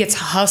Jamie gets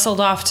hustled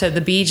off to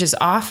the Beach's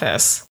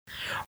office,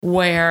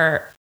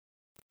 where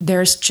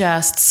there's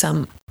just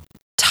some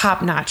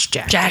top-notch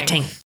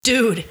jacking.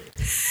 Dude.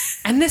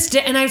 And there's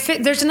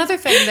another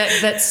thing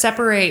that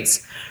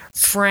separates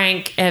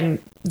Frank and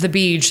the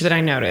Beach that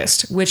I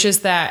noticed, which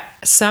is that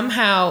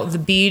somehow the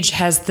Beach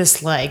has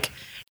this like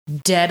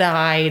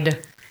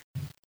dead-eyed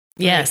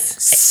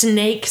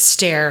snake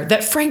stare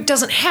that Frank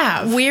doesn't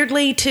have.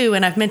 Weirdly, too,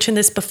 and I've mentioned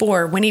this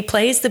before, when he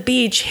plays the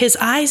Beach, his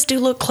eyes do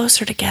look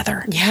closer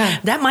together. Yeah.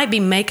 That might be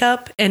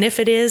makeup, and if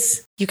it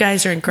is, you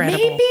guys are incredible.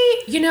 Maybe,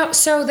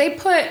 so they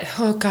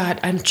oh God,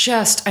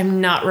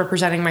 I'm not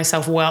representing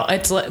myself well.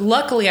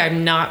 Luckily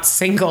I'm not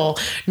single,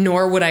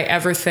 nor would I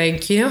ever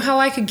think, you know how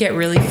I could get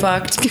really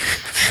fucked?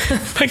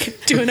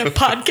 Like doing a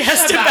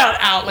podcast about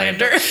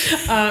Outlander.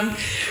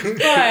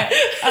 But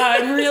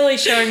I'm really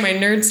showing my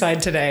nerd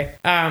side today.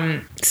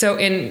 So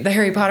in the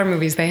Harry Potter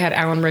movies, they had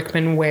Alan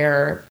Rickman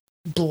wear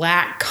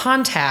black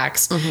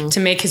contacts to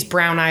make his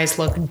brown eyes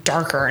look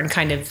darker and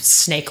kind of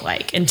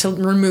snake-like, and to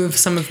remove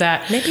some of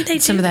that. Maybe they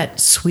some of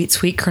that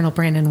sweet Colonel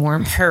Brandon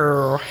warmth.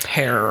 Hair,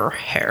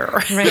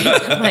 right?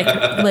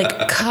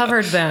 like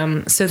covered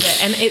them so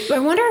that. And I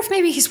wonder if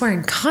maybe he's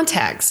wearing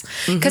contacts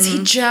because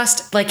he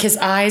just like his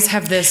eyes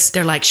have this.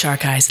 They're like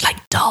shark eyes,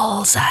 like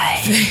doll's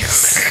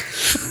eyes.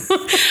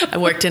 I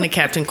worked in a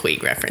Captain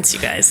Queeg reference, you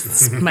guys.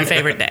 It's my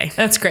favorite day.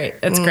 That's great.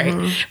 Great.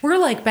 We're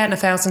like batting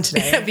 1,000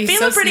 today. The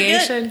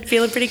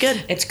Feeling pretty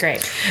good. It's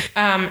great.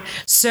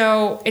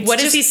 So it's what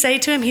does he say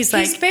to him? He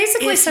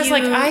basically says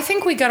like, I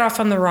think we got off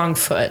on the wrong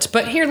foot,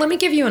 but here, let me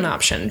give you an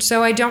option.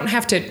 So I don't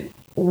have to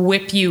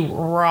whip you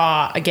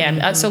raw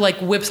again. So like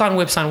whips on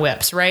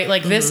whips, right?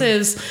 Like this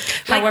is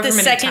like however the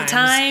many second times,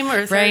 time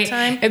or third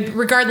time.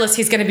 Regardless,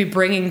 he's going to be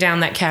bringing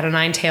down that cat o'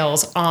 nine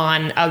tails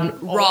on a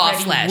raw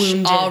flesh,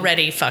 wounded,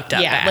 already fucked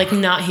up. Yeah, back. Like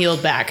not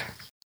healed back.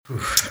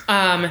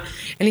 And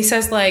he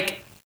says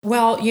like,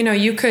 well,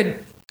 you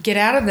could get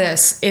out of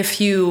this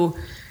if you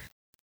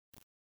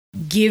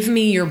give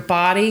me your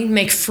body,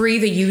 make free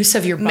the use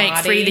of your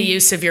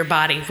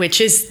body, which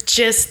is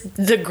just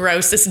the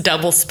grossest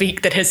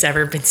doublespeak that has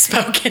ever been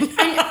spoken.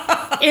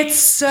 It's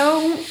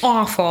so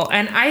awful.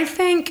 And I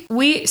think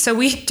we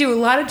do a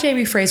lot of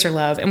Jamie Fraser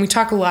love, and we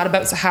talk a lot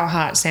about how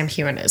hot Sam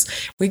Heughan is.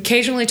 We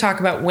occasionally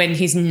talk about when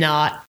he's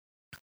not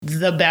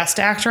the best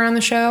actor on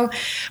the show,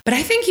 but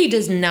I think he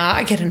does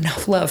not get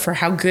enough love for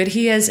how good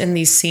he is in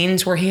these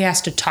scenes where he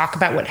has to talk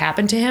about what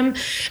happened to him,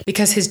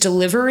 because his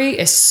delivery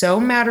is so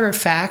matter of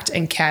fact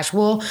and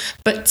casual,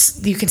 but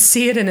you can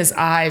see it in his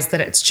eyes that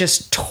it's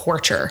just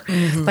torture.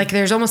 Like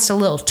there's almost a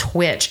little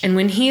twitch. And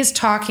when he's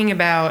talking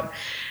about,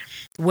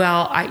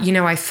 well,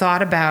 I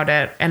thought about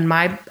it and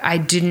I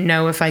didn't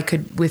know if I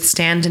could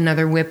withstand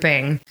another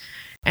whipping,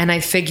 and I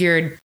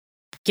figured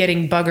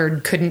getting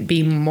buggered couldn't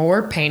be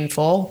more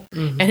painful.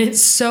 And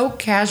it's so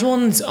casual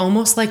and it's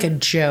almost like a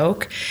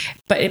joke,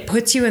 but it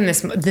puts you in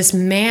this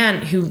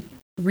man who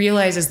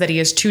realizes that he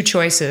has two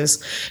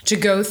choices: to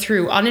go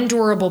through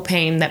unendurable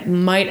pain that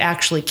might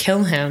actually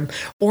kill him,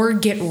 or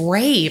get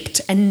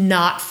raped and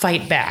not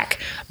fight back.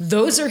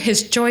 Those are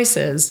his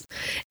choices.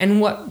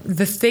 And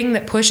the thing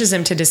that pushes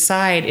him to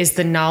decide is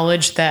the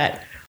knowledge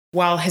that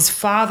while his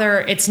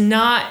father, it's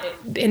not,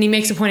 and he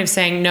makes a point of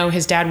saying, no,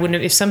 his dad wouldn't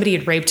have, if somebody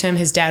had raped him,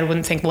 his dad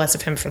wouldn't think less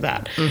of him for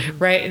that,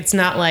 right? It's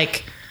not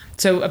like,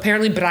 so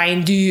apparently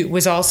Brian Dew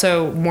was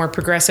also more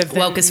progressive than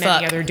woke as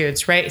many fuck. other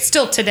dudes, right?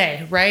 Still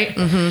today, right?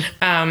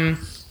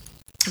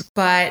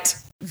 But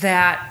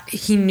that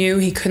he knew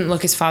he couldn't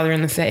look his father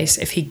in the face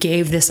if he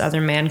gave this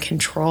other man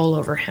control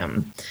over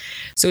him.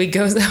 So he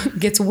goes out,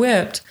 gets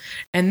whipped,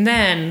 and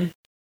then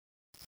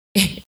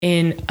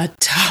in a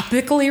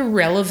topically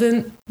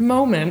relevant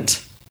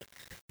moment,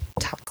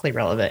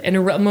 in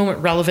a moment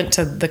relevant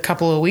to the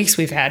couple of weeks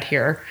we've had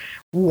here,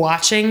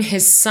 watching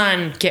his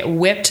son get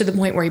whipped to the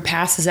point where he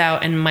passes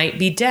out and might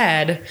be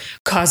dead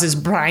causes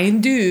Brian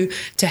Dew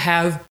to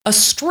have a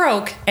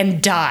stroke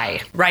and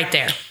die. Right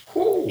there.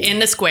 In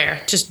the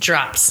square. Just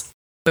drops.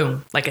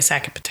 Boom. Like a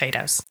sack of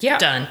potatoes. Yeah.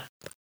 Done.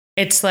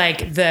 It's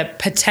like the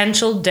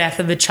potential death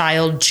of a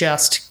child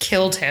just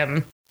killed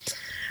him.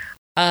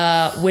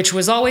 Which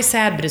was always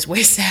sad, but is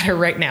way sadder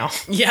right now.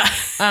 Yeah.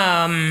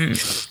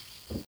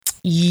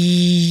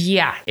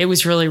 Yeah, it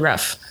was really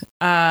rough.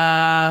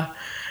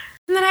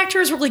 And that actor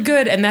is really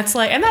good, and that's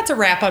a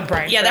wrap on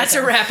Brian. Yeah, that's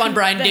a wrap on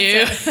Brian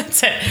Dew.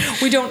 That's it.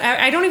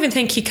 I don't even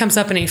think he comes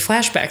up in any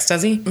flashbacks,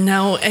 does he?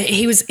 No,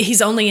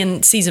 he's only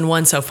in season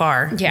 1 so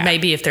far. Yeah.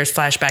 Maybe if there's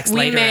flashbacks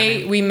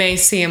later. We may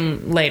see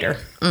him later.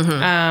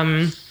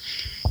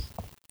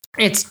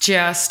 It's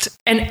just,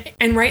 and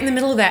right in the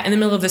middle of that, in the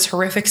middle of this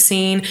horrific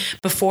scene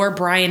before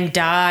Brian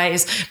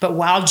dies, but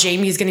while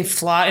Jamie's getting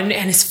flogged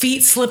and his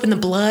feet slip in the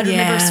blood,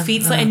 remember his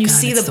feet slip, and you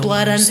see the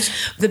blood on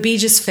the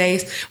Beej's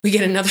face, we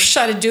get another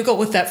shot of Dougal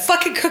with that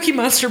fucking Cookie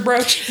Monster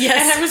brooch.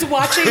 Yes. And I was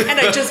watching and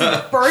I just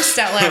burst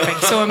out laughing.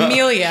 So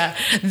Amelia,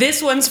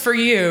 this one's for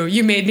you.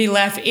 You made me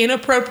laugh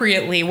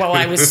inappropriately while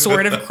I was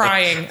sort of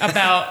crying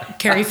about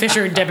Carrie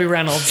Fisher and Debbie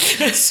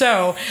Reynolds.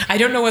 So I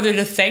don't know whether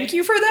to thank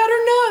you for that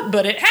or not,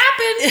 but it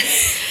happened.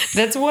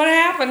 That's what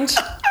happened.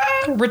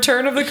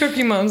 Return of the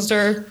Cookie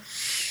Monster.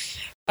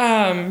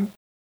 And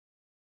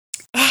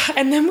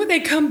then when they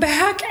come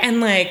back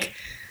and like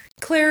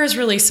Claire is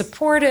really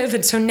supportive,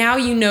 and so now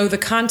you know the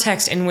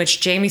context in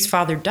which Jamie's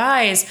father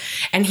dies,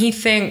 and he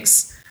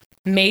thinks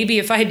maybe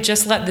if I had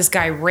just let this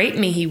guy rape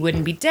me, he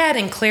wouldn't be dead.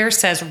 And Claire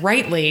says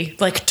rightly,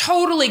 like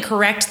totally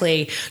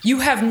correctly,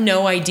 you have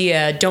no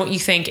idea, don't you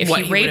think, if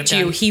he raped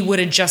you, he would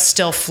have just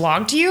still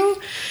flogged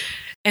you?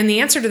 And the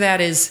answer to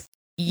that is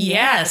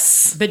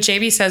yes. But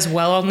JB says,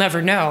 well, I'll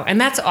never know.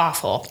 And that's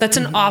awful. That's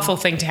an awful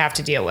thing to have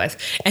to deal with.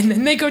 And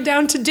then they go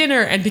down to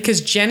dinner, and because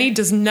Jenny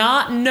does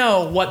not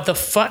know what the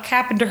fuck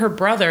happened to her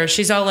brother,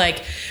 she's all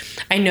like,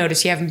 I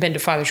noticed you haven't been to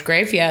Father's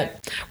grave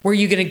yet. Were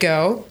you going to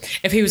go?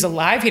 If he was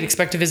alive, he'd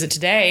expect to visit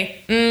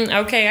today.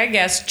 Okay, I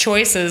guess.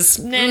 Choices.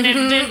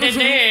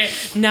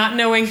 Not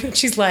knowing.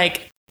 She's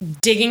like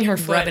digging her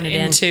foot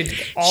into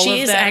all of that.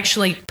 She is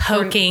actually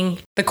poking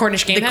the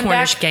Cornish game hen.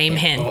 Cornish game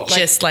hen.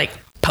 Just like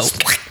poke.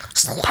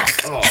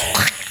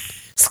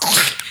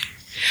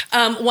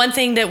 One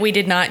thing that we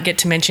did not get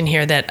to mention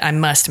here that I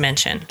must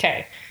mention.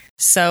 Okay.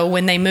 So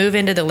when they move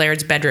into the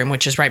Laird's bedroom,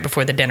 which is right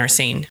before the dinner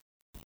scene,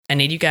 I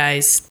need you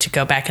guys to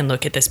go back and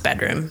look at this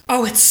bedroom.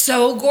 Oh, it's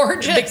so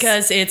gorgeous.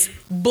 Because it's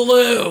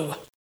blue.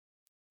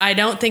 I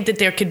don't think that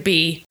there could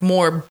be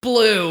more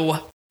blue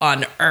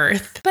on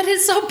Earth. But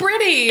it's so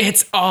pretty.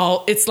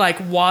 It's like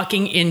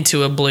walking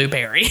into a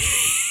blueberry.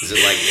 Is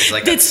it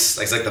like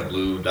it's like the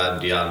Blue Da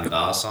Dion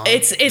Da song?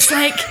 It's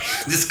like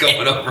just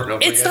going over and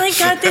over. It's again. like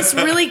got this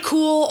really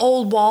cool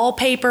old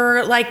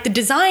wallpaper. Like the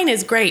design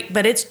is great,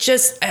 but it's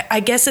just, I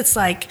guess it's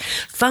like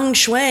feng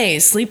shui,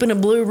 sleep in a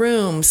blue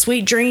room,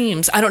 sweet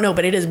dreams. I don't know,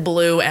 but it is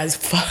blue as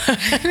fuck.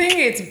 I think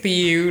it's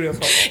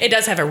beautiful. It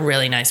does have a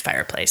really nice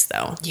fireplace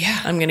though.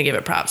 Yeah. I'm going to give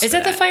it props. Is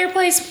that the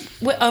fireplace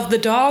of the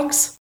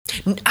dogs?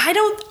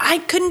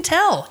 I couldn't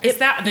tell. Is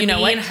that the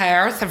main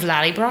hearth of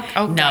Lallybroch?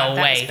 Oh, no God,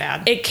 that way. was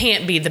bad. It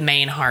can't be the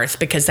main hearth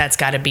because that's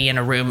got to be in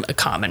a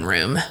common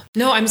room.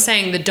 No, I'm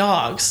saying the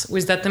dogs.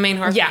 Was that the main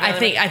hearth? Yeah, I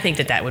think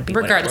that would be.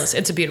 Regardless,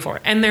 it's a beautiful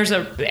one. And there's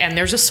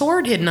a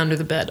sword hidden under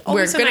the bed.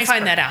 We're going to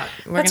find that out.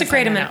 That's a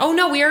great amendment. Oh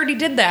no, we already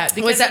did that.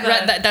 Was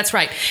that that's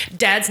right.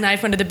 Dad's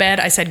knife under the bed.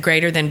 I said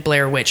greater than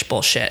Blair Witch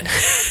bullshit.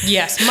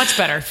 Yes, much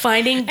better.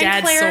 Finding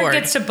Dad's Claire sword.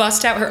 Gets to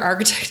bust out her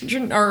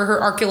architecture or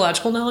her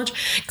archaeological knowledge.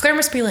 Claire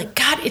must be like,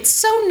 God, it's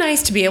so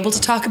nice to be able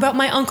to talk about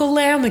my Uncle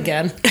Lamb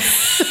again.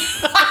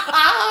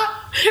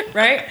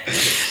 Right?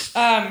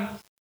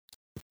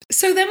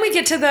 So then we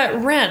get to the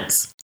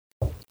Rents.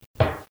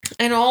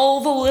 And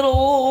all the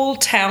little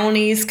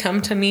townies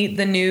come to meet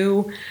the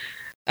new,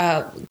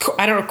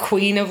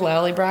 Queen of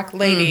Lallybroch,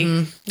 Lady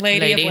of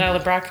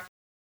Lallybroch,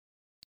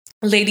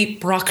 Lady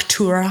Brock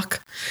Turok,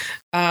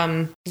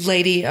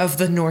 Lady of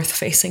the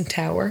North-facing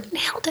tower.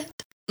 Nailed it.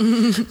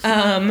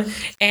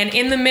 And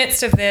in the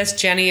midst of this,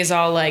 Jenny is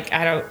all like,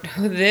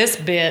 this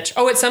bitch.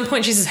 Oh, at some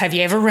point she says, have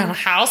you ever run a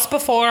house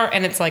before?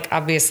 And it's like,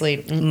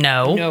 obviously,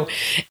 no.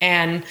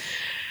 And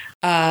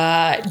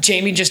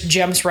Jamie just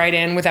jumps right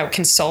in without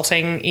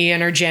consulting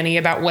Ian or Jenny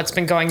about what's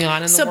been going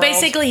on in the world. So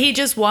basically he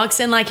just walks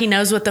in like he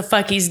knows what the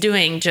fuck he's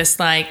doing, just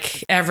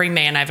like every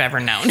man I've ever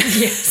known.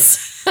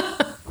 Yes.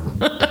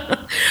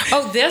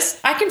 Oh,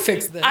 I can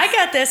fix this. I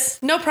got this.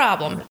 No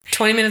problem.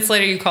 20 minutes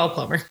later, you call a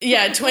plumber.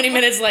 Yeah, 20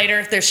 minutes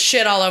later, there's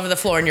shit all over the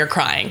floor and you're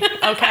crying.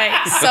 Okay?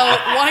 So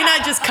why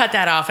not just cut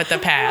that off at the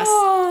pass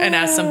and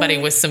ask somebody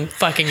with some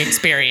fucking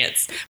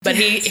experience? But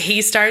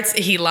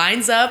he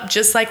lines up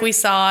just like we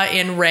saw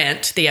in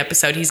Rent, the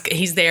episode.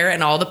 He's there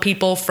and all the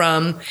people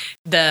from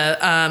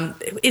the,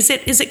 is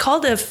it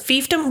called a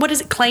fiefdom? What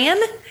is it? Clan?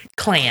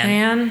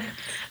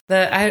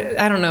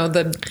 I don't know,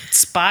 the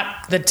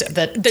spot,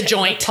 the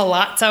joint,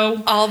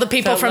 palazzo. All the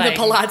people from the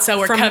palazzo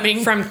are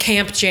coming from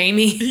Camp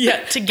Jamie,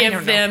 to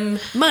give them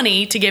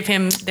money to give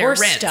him their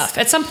rent stuff.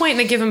 At some point,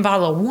 they give him a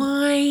bottle of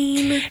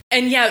wine,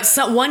 and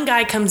one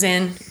guy comes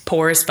in,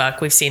 poor as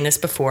fuck. We've seen this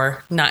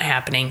before, not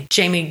happening.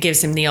 Jamie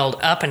gives him the old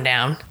up and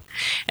down,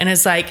 and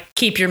is like,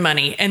 "Keep your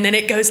money." And then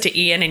it goes to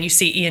Ian, and you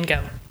see Ian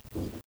go,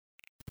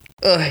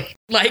 "Ugh,"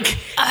 like,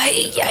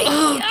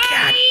 "Oh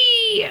God."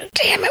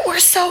 Damn it, we're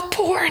so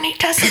poor and he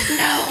doesn't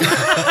know.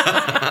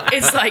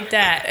 It's like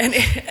that. And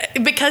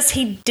because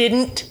he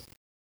didn't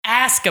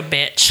ask a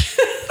bitch.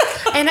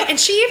 And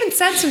she even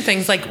said some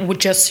things like, well,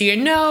 just so you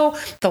know,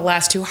 the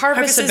last 2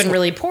 harvests have been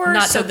really poor,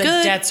 so the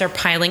debts are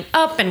piling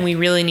up and we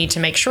really need to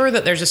make sure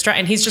that there's a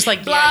and he's just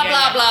like, blah,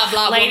 blah,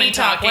 blah, lady woman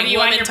talking. What are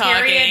you on your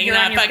period? You're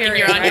on your period.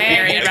 You're on your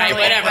period, right?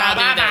 Whatever, I'll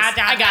do this.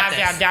 I got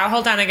this.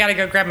 Hold on, I gotta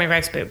go grab my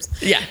wife's boobs.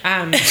 Yeah.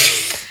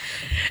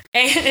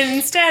 And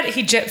instead,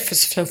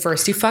 so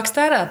first he fucks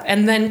that up.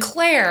 And then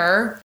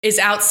Claire is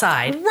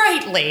outside.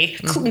 Rightly.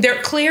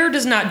 Mm-hmm. Claire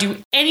does not do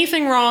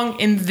anything wrong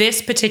in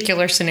this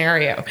particular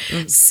scenario.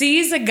 Mm-hmm.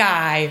 Sees a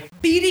guy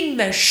beating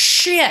the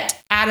shit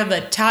out of a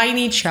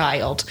tiny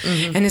child.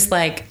 Mm-hmm. And is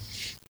like,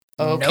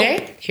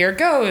 okay, Here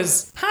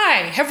goes. Hi,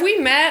 have we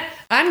met?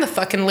 I'm the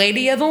fucking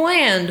lady of the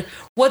land.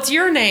 What's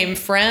your name,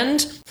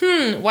 friend?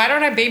 Why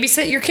don't I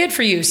babysit your kid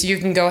for you so you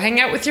can go hang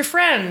out with your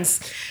friends?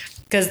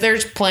 Because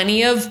there's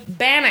plenty of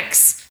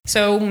Bannocks.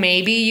 So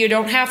maybe you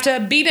don't have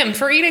to beat him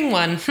for eating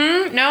one.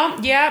 No?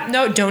 Yeah?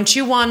 No? Don't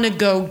you want to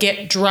go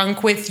get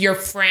drunk with your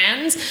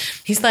friends?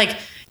 He's like,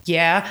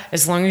 yeah,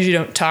 as long as you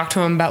don't talk to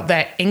him about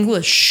that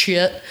English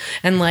shit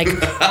and like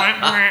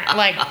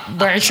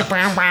brush your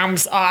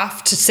brows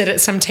off to sit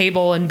at some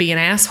table and be an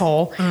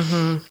asshole.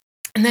 Mm-hmm.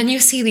 And then you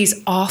see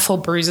these awful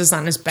bruises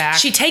on his back.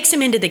 She takes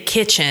him into the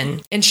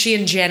kitchen, and she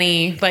and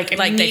Jenny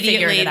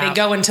immediately they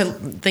go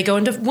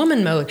into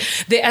woman mode,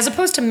 as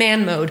opposed to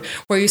man mode,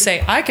 where you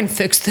say, "I can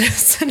fix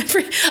this." And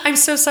I'm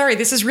so sorry,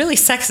 this is really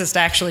sexist,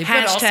 actually.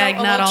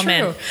 Hashtag not all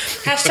men.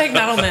 Hashtag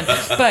not all men.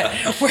 But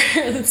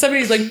where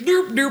somebody's like,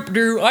 "Doop doop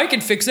doop, I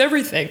can fix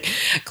everything."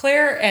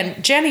 Claire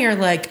and Jenny are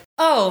like,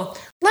 "Oh,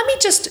 let me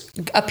just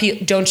appeal.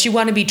 Don't you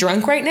want to be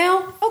drunk right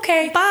now?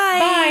 Okay,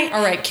 bye.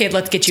 All right, kid,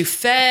 let's get you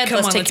fed.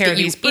 Let's take care of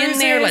these bruises. In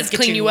there. Let's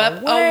clean you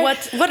up. Oh,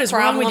 what is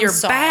wrong with your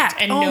back?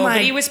 And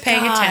nobody was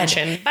paying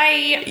attention.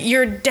 Bye.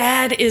 Your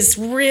dad is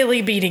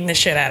really beating the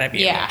shit out of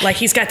you. Yeah. Like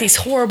he's got these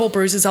horrible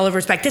bruises all over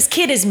his back. This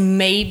kid is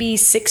maybe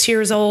 6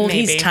 years old.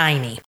 Maybe. He's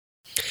tiny.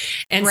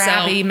 And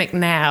Rabbi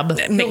McNabb.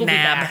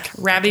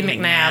 Rabbi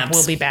McNabb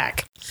will be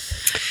back.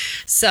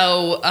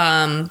 So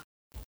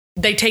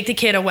they take the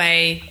kid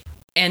away.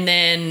 And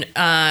then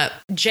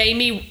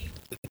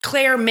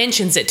Claire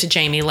mentions it to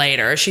Jamie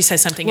later. She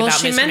says something about Mr.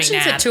 McNabb. Well, she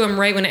mentions it to him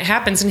right when it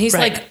happens. And he's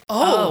like,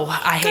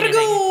 I gotta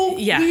go.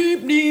 Yeah.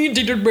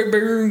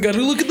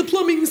 Gotta look at the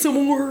plumbing some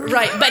more.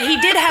 Right. But he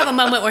did have a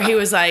moment where he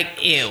was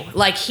like, ew.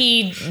 Like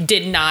he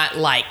did not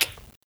like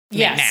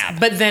McNabb.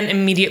 But then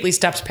immediately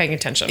stops paying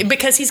attention.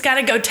 Because he's got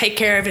to go take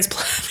care of his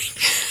plumbing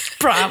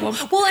problem.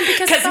 Well, and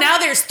because now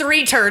there's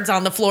 3 turds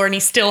on the floor and he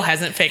still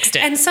hasn't fixed it.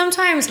 And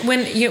sometimes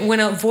when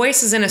a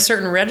voice is in a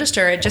certain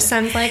register, it just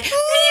sounds like take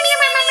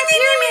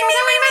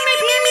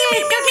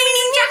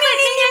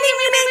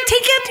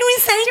it to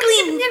his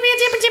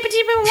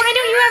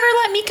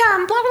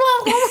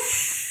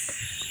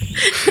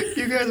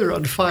guys are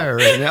on fire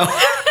right now.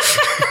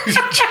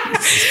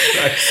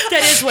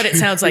 That is what it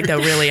sounds like, though,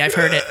 really. I've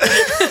heard it.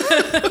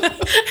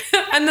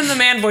 And then the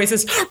man voice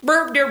is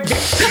burp, derp,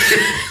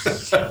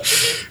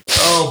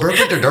 Oh,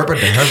 I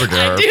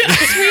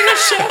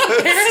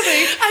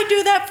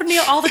do that for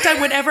Neil all the time.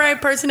 Whenever I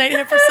impersonate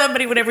him for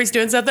somebody, whenever he's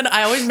doing something,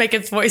 I always make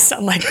his voice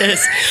sound like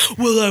this.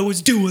 Well, I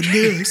was doing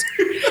this.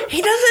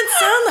 He doesn't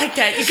sound like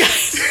that, you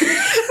guys.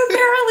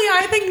 Apparently,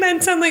 I think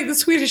men sound like the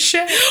Swedish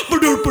chef.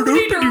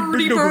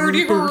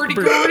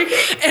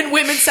 And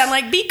women sound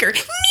like Beaker.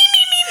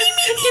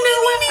 You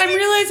know what? I'm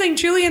realizing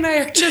Julie and I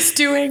are just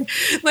doing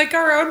like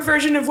our own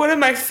version of one of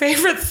my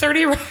favorite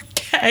 30 Rock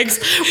gags,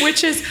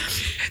 which is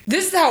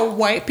this is how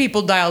white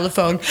people dial the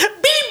phone.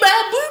 Beep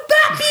ba boop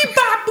ba beep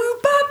ba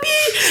boop ba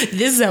beep.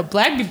 This is how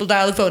black people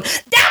dial the phone.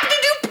 Dap de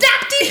doop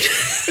dap de.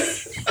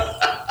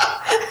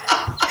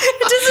 It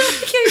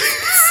doesn't make any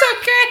sense,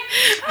 okay?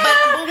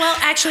 Well,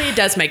 actually, it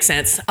does make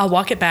sense. I'll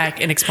walk it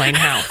back and explain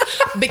how.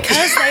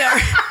 Because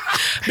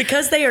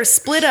they are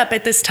split up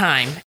at this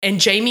time, and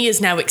Jamie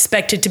is now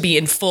expected to be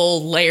in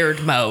full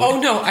layered mode. Oh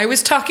no, I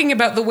was talking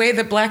about the way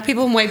that black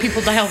people and white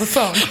people dial the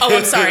phone. Oh,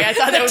 I'm sorry. I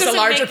thought that was a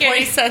larger make any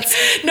point. sense.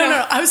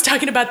 No. I was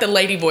talking about the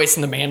lady voice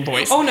and the man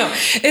voice. Oh no,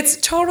 it's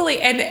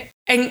totally and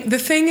the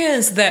thing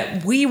is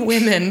that we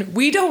women,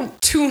 we don't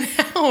tune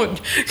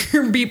out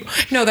your beep.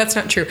 No, that's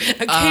not true.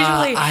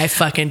 Occasionally, I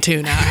fucking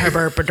tune out her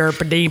burp a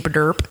derp a deep a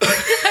derp.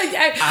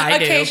 I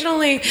do.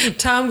 Occasionally,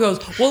 Tom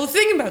goes, well, the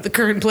thing about the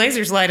current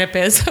Blazers lineup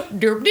is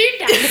derp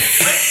deep.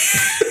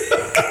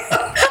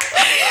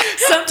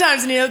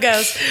 Sometimes Neil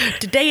goes,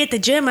 today at the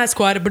gym I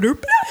squatted.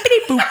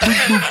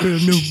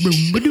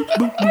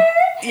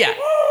 Yeah.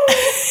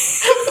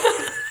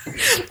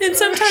 And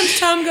sometimes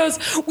Tom goes,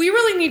 we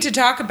really need to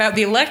talk about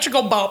the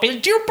electrical bulb.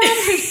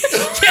 Yes.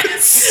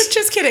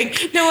 Just kidding.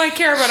 No, I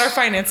care about our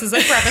finances,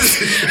 I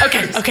promise.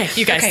 Okay,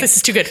 you guys, This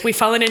is too good. We've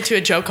fallen into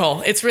a joke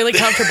hole. It's really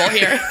comfortable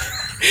here.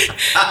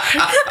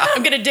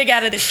 I'm going to dig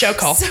out of this joke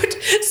hole.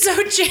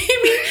 So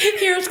Jamie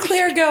hears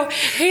Claire go,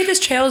 hey, this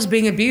child is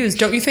being abused.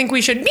 Don't you think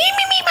we should, me,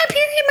 my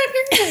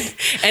period.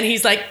 And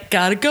he's like,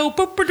 gotta go.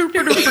 But later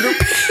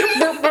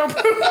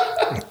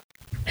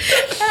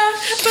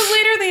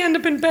they end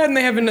up in bed and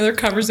they have another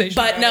conversation.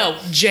 But no,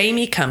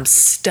 Jamie comes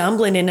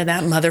stumbling into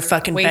that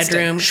motherfucking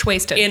bedroom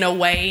in a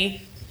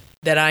way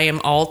that I am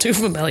all too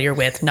familiar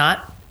with.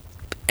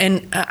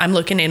 And I'm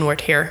looking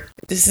inward here.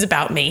 This is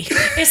about me.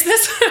 Is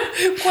this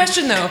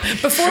question though?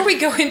 Before we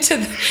go into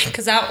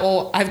because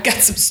I've got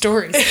some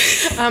stories.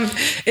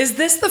 Is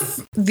this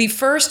the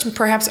first,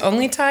 perhaps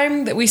only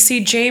time that we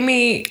see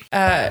Jamie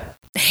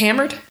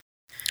hammered?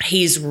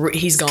 He's gone.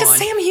 Because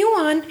Sam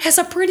Heughan has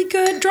a pretty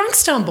good drunk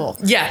stumble.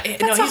 Yeah,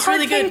 that's a he's hard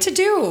really thing good to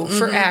do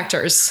for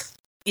actors.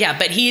 Yeah,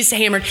 but he's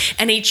hammered,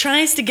 and he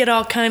tries to get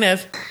all kind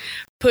of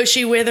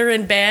pushy with her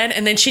in bed,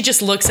 and then she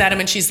just looks at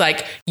him and she's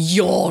like,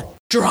 "You're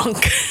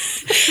drunk,"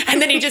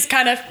 and then he just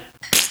kind of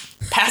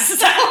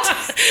passes out.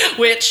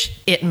 Which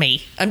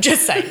I'm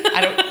just saying,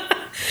 I don't.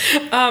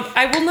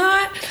 I will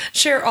not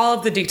share all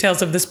of the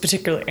details of this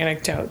particular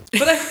anecdote,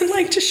 but I would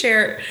like to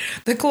share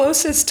the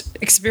closest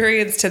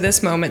experience to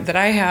this moment that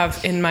I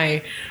have in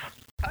my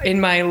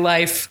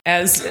life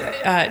as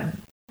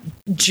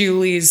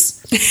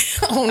Julie's.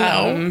 Oh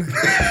no!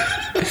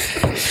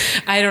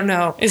 I don't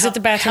know. Is it the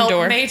bathroom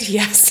door? Helpmate?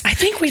 Yes. I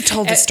think we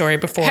told this story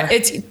before.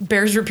 It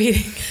bears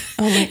repeating.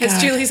 Oh my God.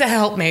 It's Julie's a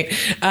helpmate.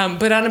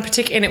 But on a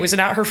particular, and it was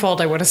not her fault,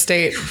 I want to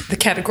state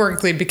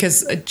categorically,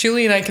 because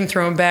Julie and I can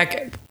throw him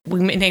back. We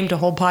named a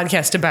whole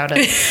podcast about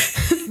it.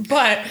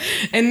 But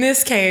in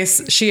this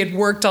case, she had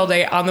worked all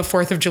day on the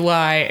 4th of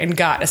July and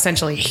got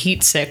essentially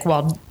heat sick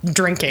while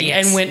drinking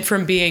and went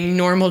from being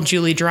normal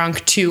Julie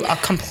drunk to a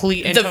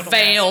complete and total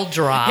veil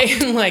drop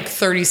in like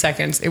 30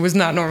 seconds. It was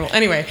not normal.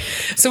 Anyway,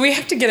 so we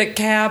have to get a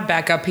cab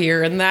back up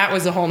here, and that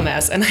was a whole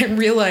mess. And I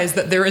realized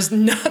that there is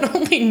not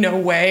only no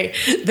way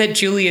that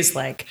Julie is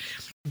like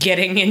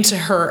getting into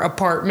her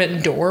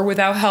apartment door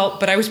without help,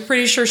 but I was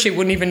pretty sure she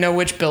wouldn't even know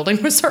which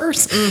building was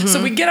hers. Mm-hmm.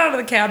 So we get out of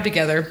the cab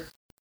together,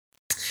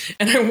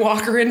 and I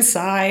walk her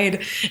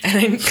inside, and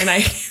I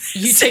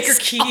you take her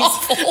keys.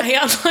 Awful. I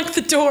unlock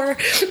the door.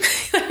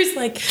 I was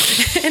like,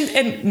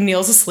 and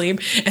Neil's asleep,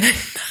 and I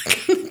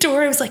knock on the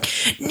door. I was like,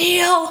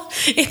 Neil,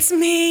 it's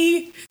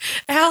me,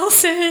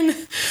 Allison.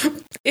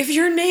 If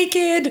you're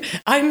naked,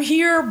 I'm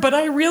here, but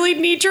I really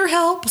need your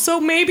help, so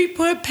maybe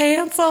put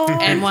pants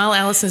on. And while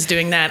Allison's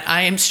doing that,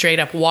 I am straight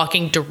up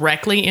walking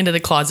directly into the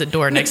closet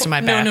door next to my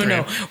bathroom.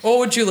 No.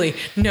 Oh, Julie,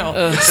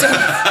 no.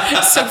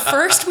 So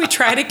first we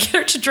try to get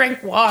her to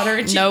drink water,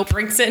 and she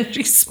drinks it, and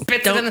she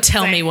spits it in the Don't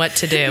tell sink. me what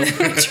to do. We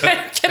try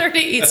to get her to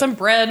eat some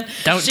bread.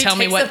 Don't tell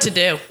me what to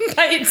do.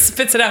 It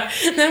spits it out.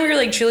 And then we were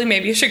like, Julie,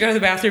 maybe you should go to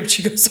the bathroom.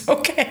 She goes,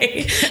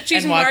 okay.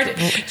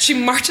 She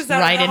marches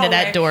out right into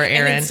that door,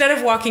 Erin. And instead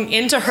of walking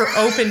into her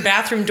open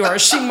bathroom door,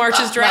 she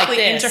marches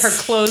directly into her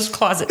closed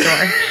closet door.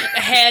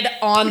 Head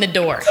on the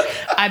door.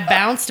 I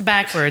bounced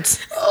backwards,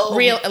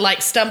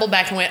 stumbled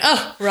back and went,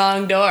 oh,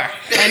 wrong door.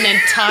 And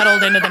then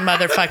toddled into the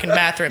motherfucking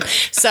bathroom.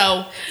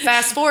 So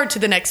fast forward to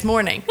the next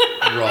morning.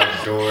 Wrong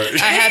door. I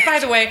had, by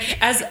the way,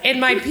 as in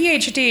my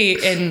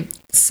PhD in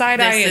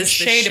side-eye and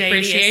shade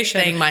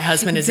appreciation thing my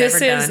husband has ever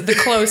done. This is the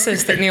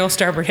closest that Neil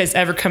Starbird has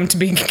ever come to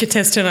being a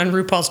contestant on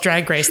RuPaul's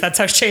Drag Race. That's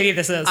how shady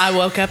this is. I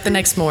woke up the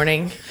next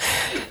morning,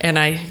 and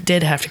I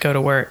did have to go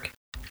to work.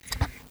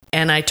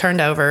 And I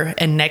turned over,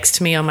 and next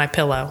to me on my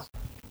pillow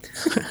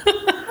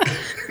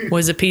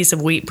was a piece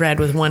of wheat bread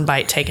with one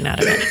bite taken out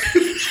of it.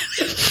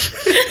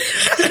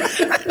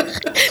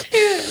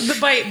 The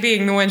bite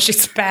being the one she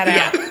spat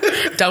out.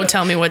 Yeah. Don't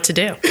tell me what to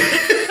do.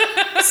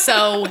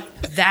 So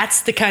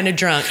that's the kind of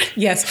drunk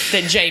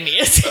that Jamie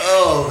is.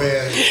 Oh,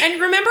 man.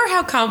 And remember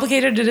how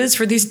complicated it is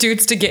for these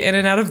dudes to get in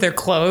and out of their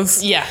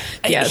clothes? Yeah.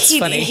 Yeah, it's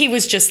funny. He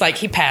was just like,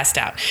 he passed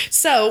out.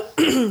 So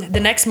the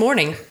next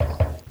morning,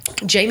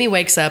 Jamie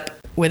wakes up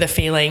with a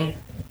feeling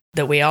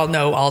that we all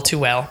know all too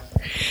well.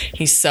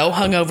 He's so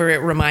hungover, it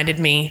reminded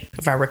me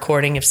of our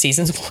recording of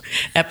season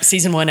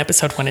 1,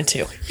 episode 1 and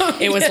 2.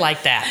 It was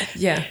like that.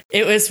 Yeah.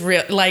 It was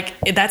real. Like,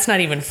 that's not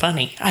even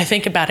funny. I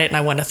think about it and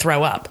I want to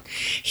throw up.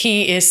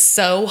 He is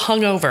so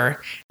hungover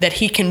that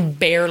he can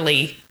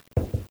barely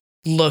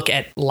look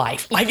at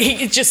life. Like,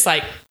 he's just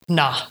like,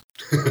 nah.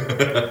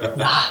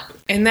 Nah.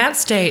 In that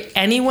state,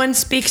 anyone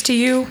speaks to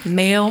you,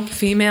 male,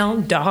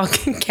 female, dog,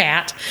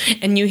 cat,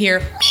 and you hear,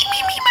 me,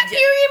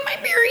 my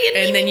period,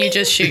 and then you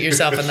just shoot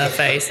yourself in the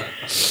face.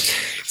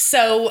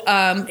 So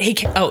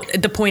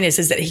the point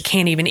is that he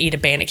can't even eat a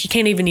bannock. He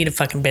can't even eat a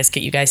fucking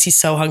biscuit, you guys. He's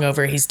so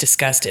hungover, he's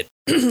disgusted.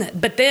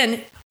 But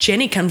then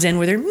Jenny comes in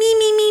with her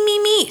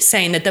me,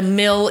 saying that the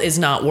mill is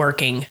not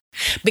working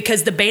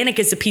because the bannock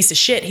is a piece of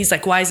shit. He's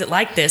like, why is it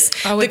like this?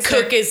 Oh, the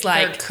cook is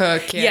like,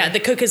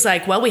 the cook is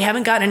like, well, we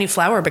haven't got any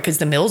flour because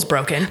the mill's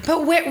broken.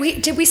 But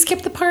did we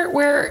skip the part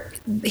where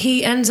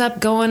he ends up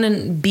going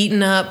and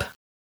beating up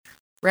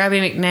Rabbi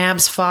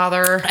McNabb's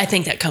father? I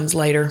think that comes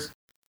later.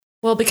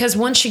 Well, because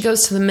once she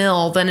goes to the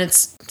mill, then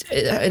it's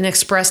an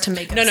express to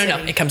make No.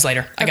 It comes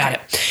later. I got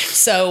it.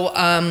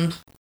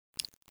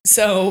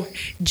 So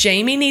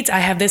Jamie needs, I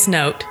have this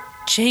note.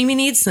 Jamie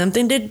needs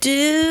something to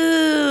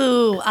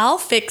do. I'll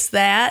fix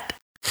that.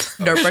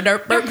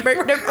 Derp.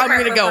 I'm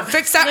going to go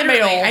fix that Literally,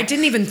 mill. I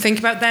didn't even think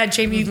about that.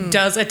 Jamie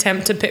does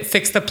attempt to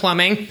fix the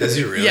plumbing. Does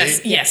he really?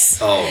 Yes.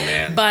 Oh,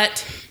 man.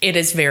 But it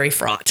is very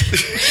fraught.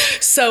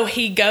 So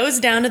he goes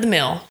down to the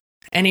mill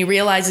and he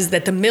realizes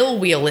that the mill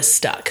wheel is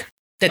stuck.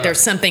 That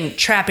there's something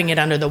trapping it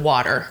under the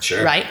water,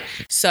 sure. Right?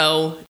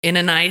 So in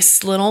a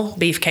nice little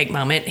beefcake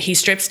moment, he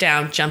strips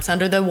down, jumps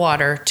under the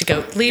water to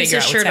go Leaves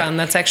his shirt on.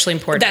 That's actually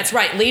important. That's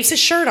right. Leaves his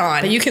shirt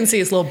on. But you can see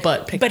his little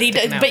butt. But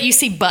you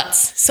see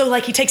butts. So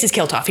like he takes his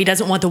kilt off. He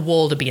doesn't want the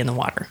wool to be in the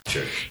water.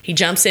 Sure. He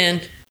jumps in,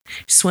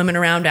 swimming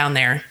around down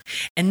there.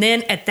 And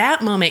then at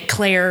that moment,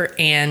 Claire's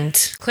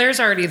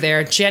already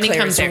there. Jenny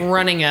comes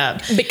running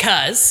up.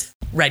 Because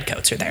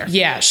redcoats are there.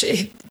 Yeah.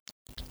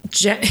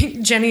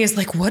 Jenny is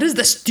like, what is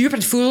the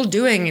stupid fool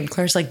doing? And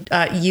Claire's like,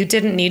 you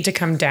didn't need to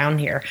come down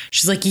here.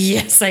 She's like,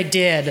 yes, I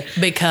did.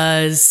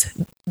 Because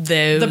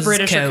the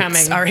British are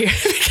coming. Are here.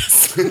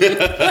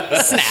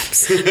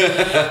 Snaps.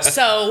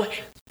 So,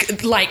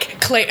 like,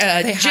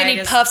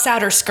 Jenny puffs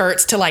out her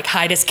skirts to, like,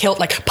 hide his kilt,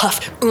 like,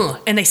 puff,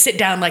 and they sit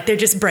down like they're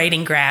just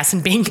braiding grass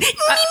and being...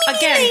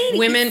 Again,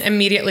 women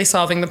immediately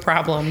solving the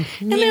problem.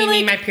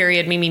 Me, my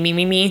period,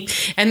 me.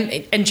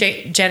 And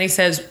Jenny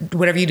says,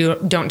 whatever you do,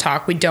 don't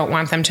talk. We don't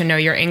want them to know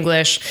your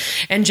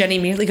English. And Jenny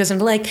immediately goes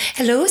into like,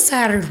 hello,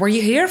 sir, were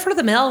you here for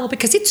the mill?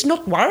 Because it's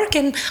not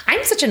working.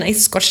 I'm such a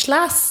nice Scottish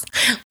lass.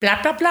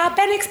 Blah, blah, blah,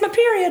 Bennick's my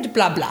period,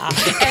 blah, blah.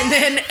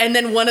 and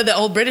then one of the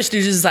old British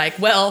dudes is like,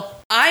 well...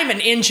 I'm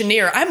an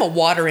engineer. I'm a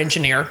water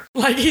engineer.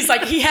 Like, he's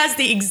like, he has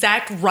the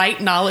exact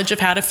right knowledge of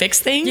how to fix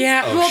things.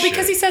 Yeah.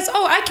 Because he says,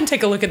 I can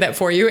take a look at that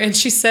for you. And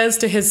she says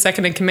to his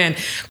second in command,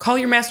 call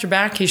your master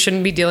back. He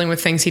shouldn't be dealing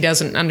with things he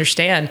doesn't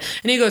understand.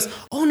 And he goes,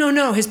 oh,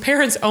 no. His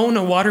parents own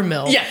a water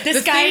mill. Yeah.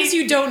 The things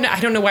you don't know. I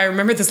don't know why I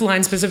remember this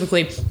line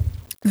specifically.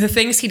 The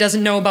things he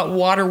doesn't know about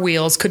water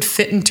wheels could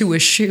fit into a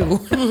shoe.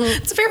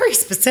 Mm-hmm. It's very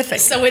specific.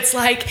 So it's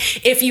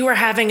like if you were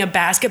having a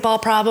basketball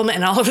problem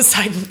and all of a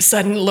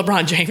sudden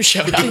LeBron James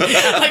showed up.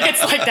 Like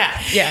it's like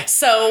that. Yeah.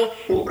 So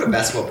what would a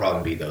basketball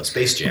problem be though?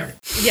 Space Jam.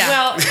 Yeah.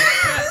 Well,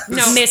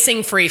 no.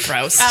 Missing free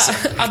throws.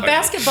 A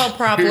basketball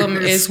problem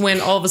is when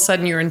all of a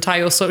sudden your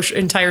entire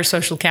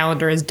social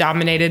calendar is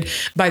dominated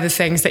by the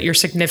things that your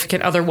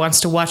significant other wants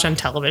to watch on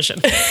television.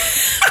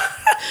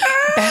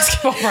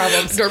 Basketball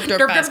problems. People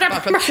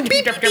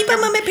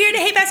I'm here to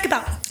hate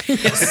basketball.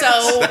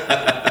 So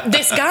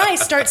this guy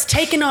starts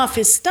taking off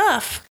his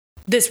stuff.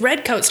 This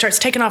redcoat starts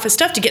taking off his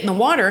stuff to get in the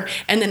water,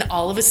 and then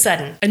all of a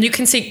sudden, and you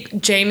can see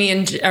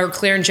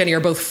Claire and Jenny are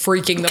both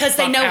freaking the fuck out. Because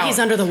they know he's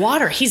under the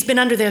water. He's been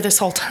under there this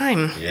whole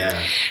time.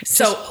 Yeah.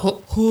 So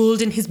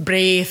holding his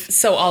breath.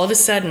 So all of a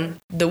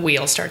sudden, the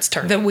wheel starts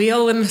turning. The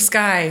wheel in the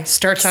sky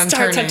starts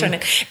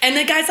turning. And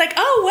the guy's like,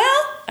 oh,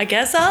 well, I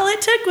guess all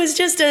it took was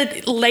just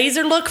a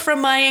laser look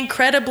from my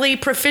incredibly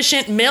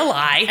proficient mill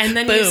eye. And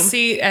then boom. you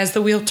see, as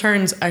the wheel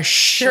turns, a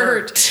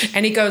shirt.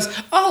 And he goes,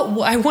 oh,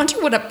 well, I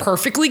wonder what a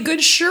perfectly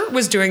good shirt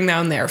was doing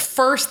down there.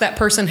 First, that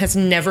person has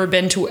never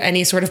been to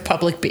any sort of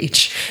public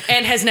beach.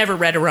 And has never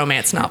read a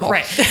romance novel.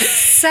 Right.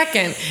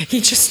 Second,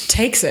 he just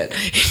takes it.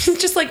 He's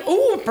just like,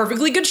 oh,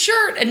 perfectly good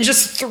shirt. And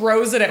just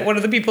throws it at one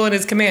of the people in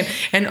his command.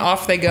 And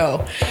off they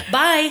go.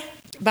 Bye.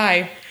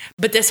 Bye.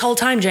 But this whole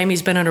time,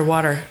 Jamie's been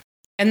underwater.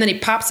 And then he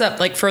pops up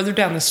like further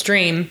down the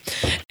stream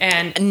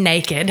and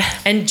naked.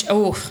 And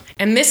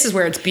this is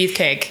where it's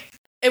Beefcake.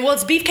 Well,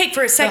 it's Beefcake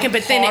for a second,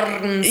 but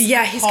then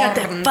he's got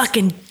the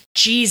fucking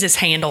Jesus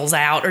handles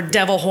out, or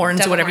devil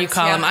horns, whatever you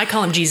call them. I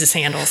call them Jesus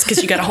handles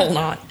because you got to hold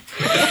on.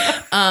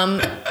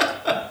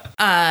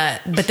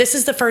 But this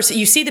is the first,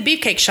 you see the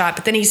Beefcake shot,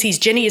 but then he sees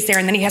Jenny is there,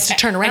 and then he has to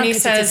turn around. And he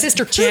says,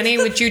 sister, Jenny,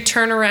 would you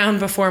turn around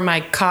before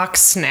my cock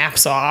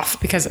snaps off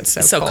because it's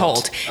so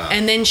cold.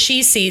 And then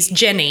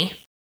Jenny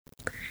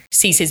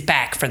sees his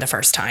back for the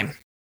first time.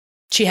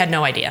 She had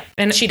no idea.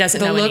 And she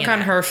doesn't know any of that. The look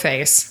on her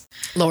face.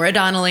 Laura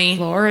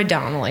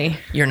Donnelly.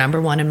 You're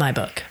number one in my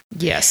book.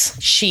 Yes.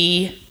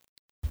 She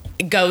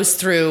goes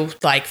through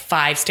like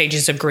 5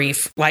 stages of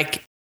grief,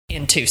 like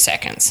in 2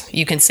 seconds.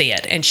 You can see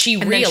it. And she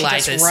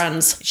realizes she just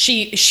runs.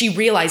 She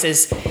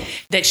realizes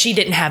that she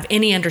didn't have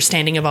any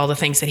understanding of all the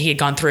things that he had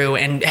gone through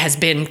and has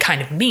been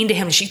kind of mean to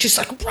him. She just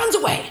like runs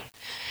away.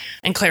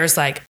 And Claire's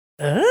like,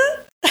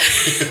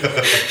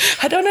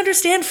 I don't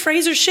understand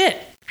Fraser's shit.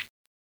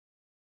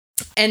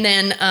 And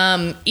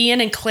then Ian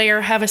and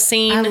Claire have a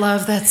scene. I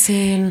love that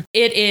scene.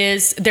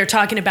 They're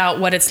talking about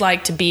what it's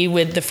like to be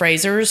with the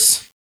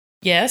Frasers.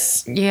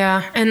 Yes.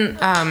 Yeah. And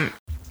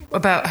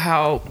about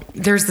how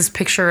there's this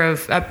picture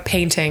of a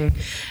painting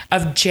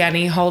of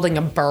Jenny holding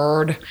a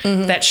bird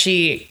that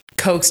she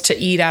coaxed to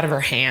eat out of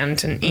her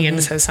hand. And Ian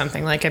says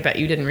something like, I bet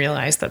you didn't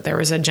realize that there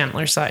was a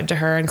gentler side to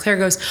her. And Claire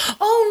goes,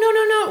 oh, no.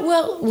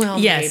 Well,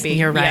 yes, maybe.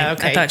 You're right. Yeah,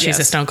 okay, I thought she's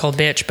a stone cold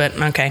bitch, but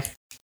okay.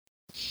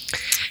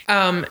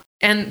 And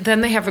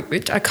then they have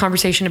a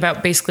conversation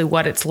about basically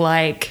what it's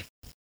like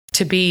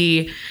to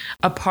be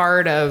a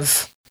part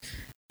of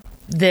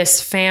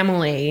this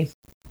family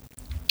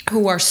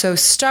who are so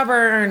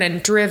stubborn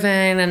and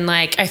driven. And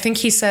like, I think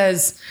he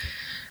says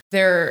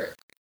their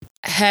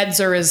heads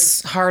are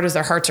as hard as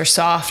their hearts are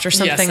soft or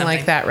something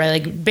like that,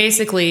 right? Like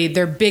basically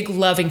they're big,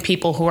 loving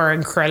people who are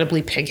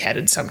incredibly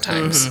pig-headed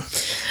sometimes.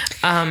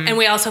 And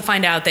we also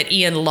find out that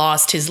Ian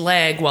lost his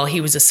leg while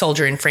he was a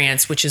soldier in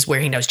France, which is where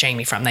he knows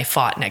Jamie from. They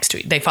fought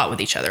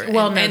with each other.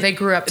 Well, they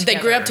grew up together.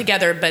 They grew up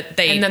together, but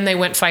and then they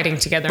went fighting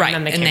together. Right.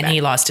 And then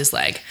he lost his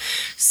leg.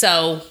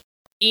 So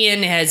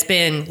Ian has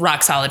been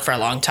rock solid for a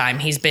long time.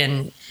 He's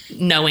been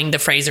knowing the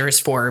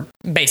Frasers for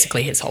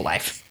basically his whole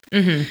life.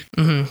 And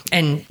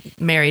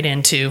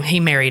he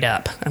married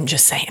up. I'm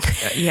just saying.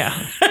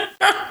 Yeah.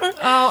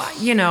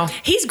 Oh,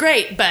 he's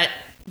great, but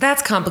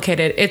that's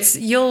complicated.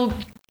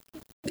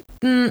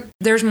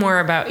 There's more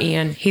about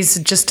Ian. He's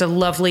just a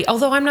lovely,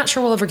 although I'm not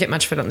sure we'll ever get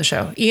much of it on the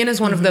show. Ian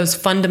is one of those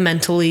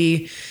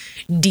fundamentally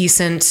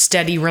decent,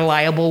 steady,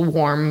 reliable,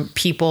 warm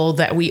people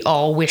that we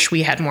all wish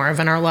we had more of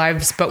in our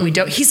lives, but we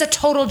don't. He's a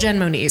total Jen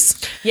Moniz.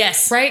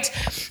 Yes. Right?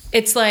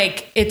 It's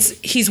like,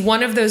 he's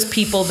one of those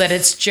people that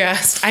it's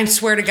just, I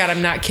swear to God,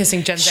 I'm not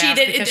kissing Jen's ass.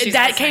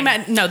 That came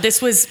out. No,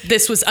 this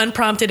was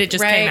unprompted. It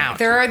just came out.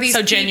 There are these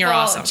people, Jen, you're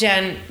awesome.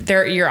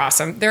 You're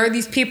awesome. There are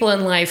these people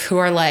in life who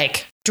are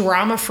like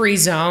drama-free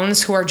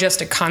zones, who are just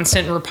a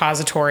constant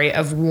repository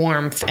of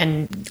warmth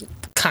and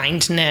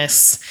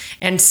kindness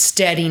and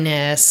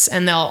steadiness,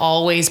 and they'll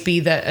always be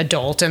the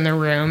adult in the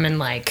room. And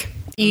like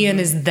Ian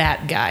is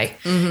that guy.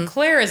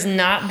 Claire is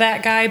not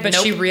that guy, but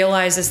she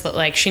realizes that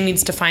like she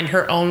needs to find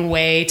her own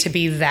way to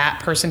be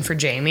that person for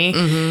Jamie,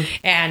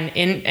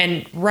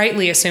 and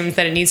rightly assumes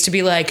that it needs to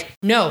be like,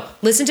 no,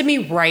 listen to me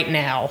right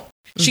now.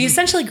 She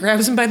essentially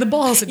grabs him by the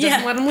balls and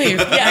doesn't let him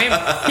leave.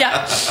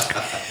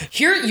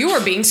 Here, you are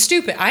being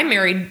stupid. I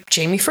married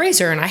Jamie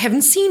Fraser and I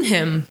haven't seen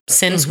him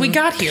since we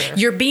got here.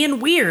 You're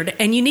being weird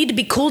and you need to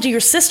be cool to your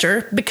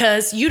sister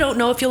because you don't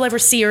know if you'll ever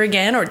see her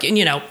again, or,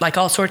 like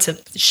all sorts of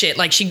shit.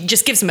 Like she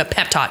just gives him a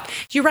pep talk.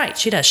 You're right.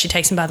 She does. She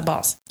takes him by the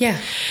balls. Yeah.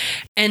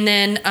 And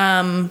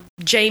then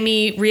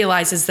Jamie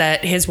realizes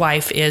that his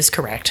wife is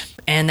correct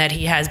and that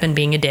he has been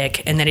being a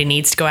dick and that he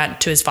needs to go out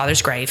to his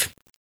father's grave.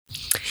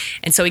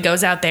 And so he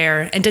goes out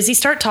there, and does he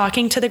start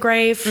talking to the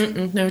grave?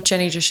 No,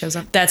 Jenny just shows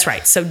up. That's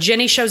right. So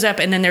Jenny shows up,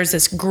 and then there's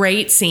this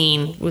great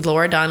scene with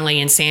Laura Donnelly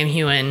and Sam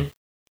Heughan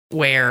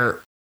where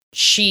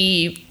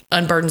she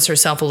unburdens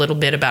herself a little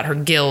bit about her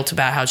guilt,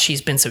 about how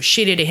she's been so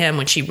shitty to him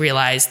when she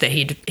realized that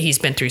he's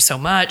been through so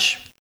much.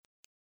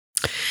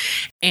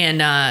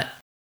 And I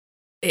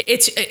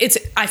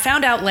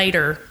found out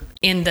later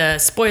in the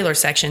spoiler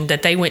section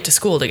that they went to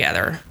school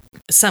together.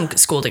 Some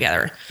school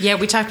together. Yeah,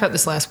 we talked about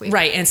this last week.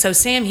 Right. And so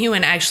Sam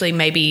Heughan actually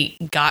maybe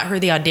got her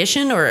the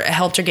audition or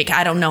helped her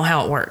I don't know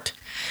how it worked.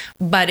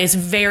 But it's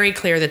very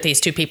clear that these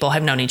two people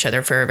have known each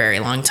other for a very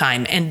long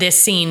time. And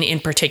this scene in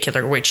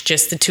particular, which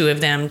just the two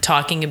of them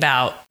talking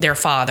about their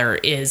father,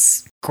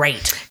 is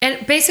great.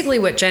 And basically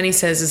what Jenny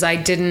says is I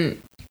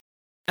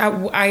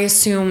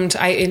assumed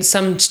in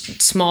some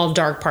small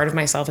dark part of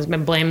myself has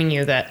been blaming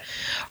you that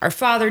our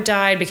father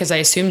died because I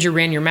assumed you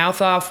ran your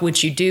mouth off,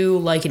 which you do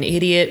like an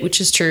idiot,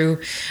 which is true.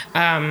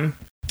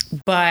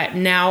 But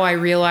now I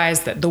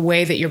realize that the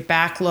way that your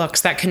back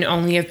looks, that can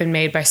only have been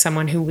made by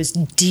someone who was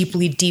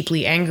deeply,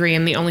 deeply angry.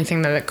 And the only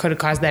thing that could have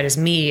caused that is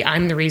me.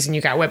 I'm the reason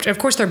you got whipped. Of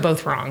course, they're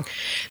both wrong.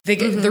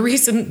 The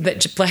reason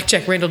that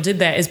Blackjack Randall did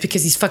that is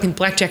because he's fucking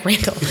Blackjack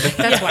Randall.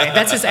 That's why.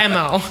 That's his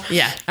MO.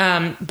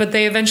 Yeah. But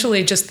they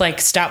eventually just like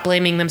stop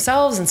blaming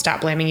themselves and stop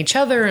blaming each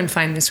other and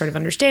find this sort of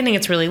understanding.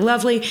 It's really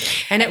lovely.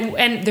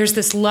 And there's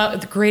this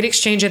great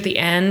exchange at the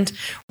end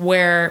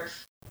where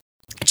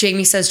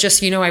Jamie says, just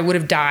so you know, I would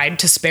have died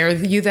to spare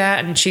you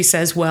that. And she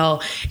says,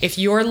 well, if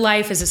your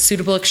life is a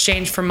suitable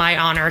exchange for my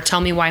honor,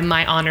 tell me why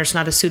my honor is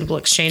not a suitable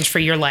exchange for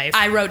your life.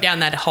 I wrote down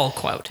that whole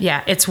quote.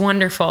 Yeah, it's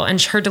wonderful. And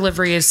her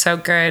delivery is so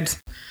good.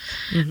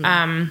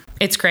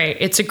 It's great.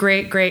 It's a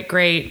great, great,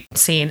 great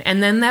scene.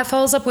 And then that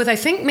follows up with, I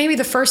think, maybe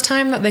the first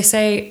time that they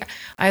say,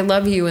 I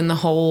love you in the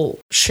whole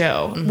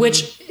show,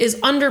 which is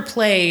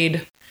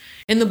underplayed.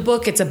 In the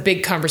book, it's a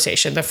big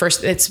conversation.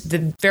 It's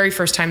the very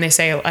first time they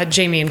say,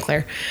 Jamie and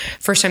Claire,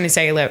 first time they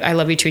say, I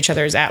love you to each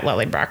other is at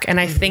Lallybroch. And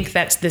I think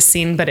that's this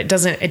scene, but it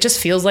just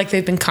feels like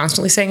they've been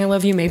constantly saying, I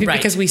love you, maybe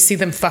because we see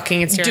them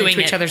fucking and staring into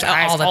each other's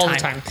eyes all the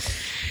time.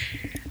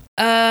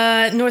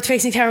 North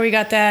Facing Tower, we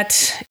got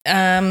that.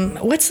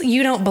 What's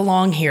You Don't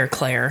Belong Here,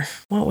 Claire?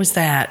 What was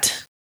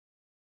that?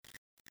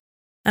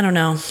 I don't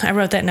know. I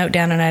wrote that note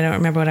down and I don't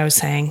remember what I was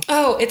saying.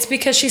 Oh, it's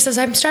because she says,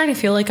 I'm starting to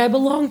feel like I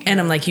belong here. And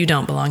I'm like, you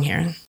don't belong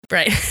here.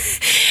 Right.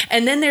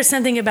 And then there's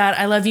something about,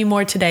 I love you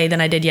more today than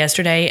I did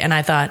yesterday. And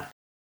I thought,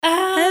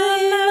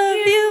 I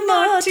love you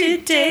more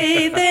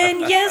today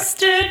than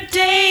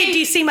yesterday. Do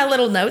you see my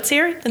little notes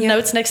here? The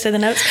notes next to the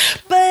notes.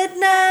 But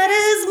not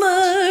as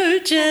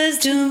much as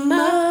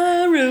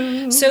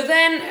tomorrow. So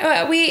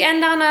then we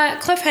end on a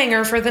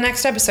cliffhanger for the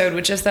next episode,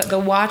 which is that the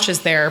Watch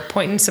is there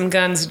pointing some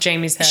guns at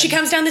Jamie's head. She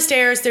comes down the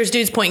stairs. There's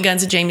dudes pointing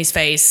guns at Jamie's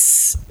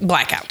face.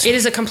 Blackout. It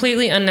is a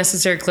completely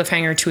unnecessary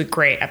cliffhanger to a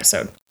great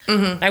episode.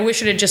 I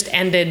wish it had just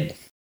ended.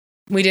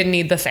 We didn't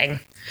need the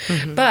thing.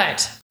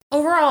 But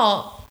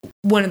overall,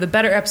 one of the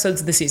better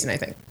episodes of the season, I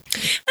think.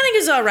 I think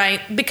it's all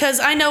right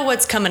because I know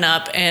what's coming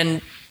up,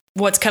 and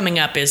what's coming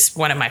up is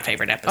one of my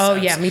favorite episodes. Oh,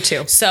 yeah, me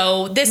too.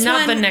 So this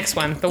Not one... the next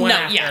one, the one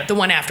after. Yeah, the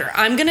one after.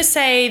 I'm going to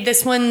say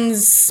this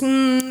one's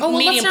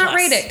let's not plus.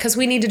 rate it because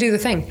we need to do the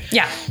thing.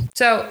 Yeah.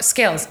 So,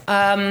 scales.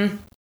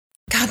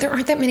 God, there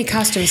aren't that many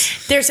costumes.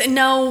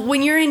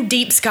 When you're in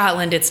deep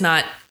Scotland, it's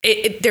not...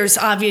 there's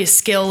obvious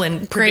skill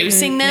in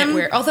producing them.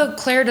 Although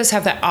Claire does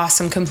have that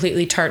awesome,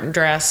 completely tartan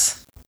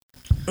dress.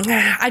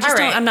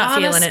 I'm not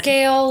feeling it. On a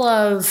scale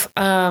of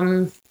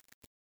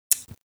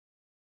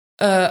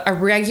a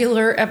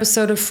regular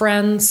episode of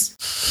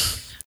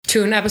Friends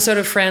to an episode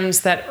of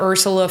Friends that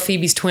Ursula,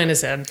 Phoebe's twin,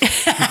 is in.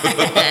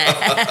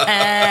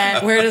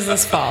 Where does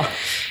this fall?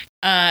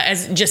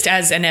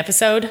 As an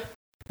episode?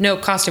 No,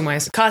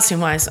 costume-wise.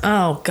 Costume-wise.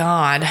 Oh,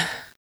 God.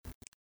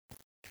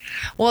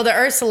 Well, the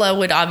Ursula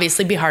would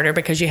obviously be harder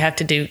because you have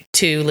to do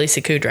 2 Lisa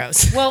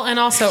Kudrows. Well, and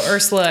also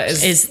Ursula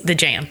is the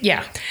jam.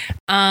 Yeah.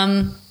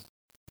 I'm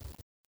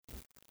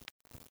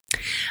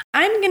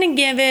going to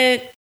give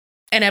it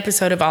an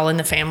episode of All in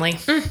the Family.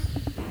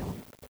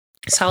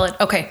 Solid.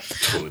 Okay.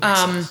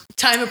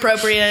 Time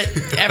appropriate.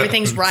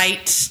 Everything's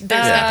right.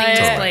 There's nothing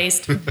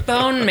displaced.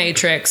 Bone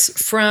Matrix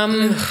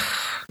from...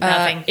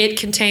 Nothing. It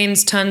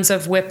contains tons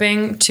of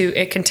whipping to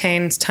it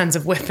contains tons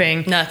of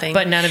whipping. Nothing.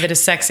 But none of it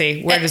is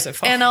sexy. Where does it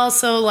fall? And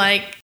also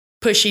like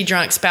pushy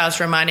drunk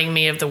spouse reminding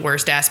me of the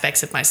worst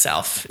aspects of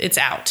myself. It's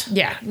out.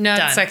 Yeah. No,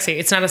 it's sexy.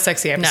 It's not a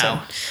sexy episode.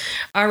 No.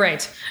 All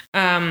right.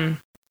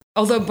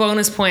 Although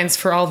bonus points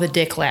for all the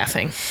dick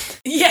laughing.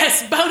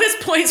 Yes, bonus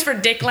points for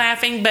dick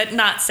laughing, but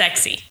not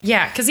sexy.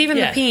 Yeah, because even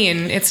the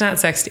peen, it's not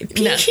sexy.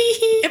 Peen. No.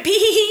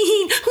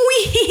 Peen.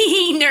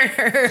 Wiener.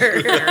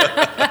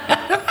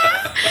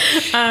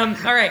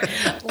 All right.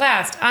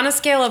 Last, on a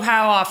scale of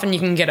how often you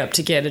can get up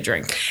to get a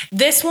drink.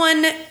 This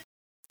one,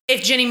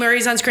 if Jenny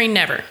Murray's on screen,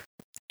 never.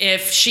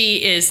 If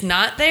she is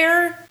not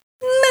there,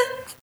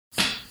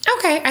 meh.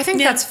 Okay, I think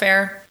that's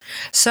fair.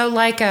 So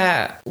like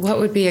what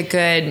would be a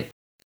good...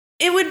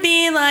 It would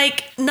be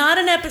like not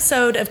an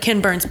episode of Ken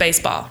Burns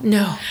Baseball.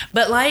 No.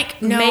 But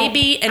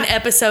maybe an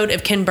episode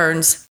of Ken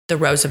Burns The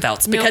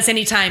Roosevelts. Because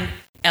anytime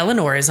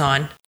Eleanor is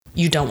on,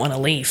 you don't want to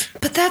leave.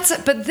 But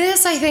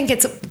this, I think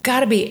it's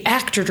got to be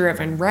actor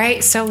driven,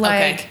 right? So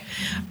like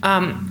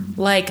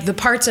the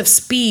parts of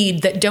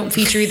Speed that don't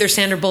feature either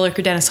Sandra Bullock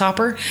or Dennis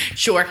Hopper.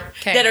 Sure.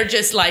 Okay. That are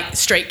just like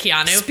straight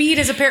Keanu. Speed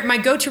is my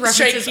go-to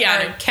references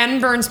are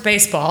Ken Burns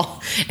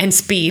Baseball and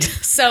Speed.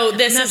 So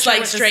this is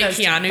like straight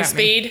Keanu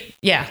Speed?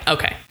 Yeah.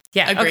 Okay.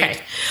 Yeah. Agreed. Okay.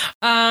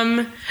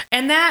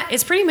 And that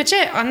is pretty much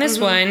it on this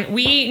one.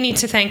 We need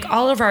to thank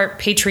all of our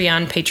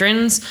Patreon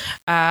patrons,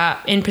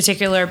 in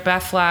particular,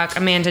 Beth Flock,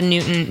 Amanda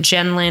Newton,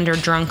 Jen Lander,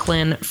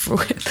 Drunklin.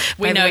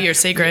 We know your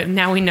secret.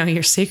 Now we know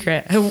your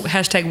secret.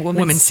 Hashtag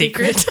woman's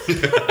secret.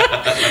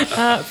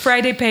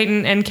 Friday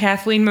Payton and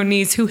Kathleen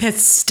Moniz, who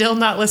has still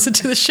not listened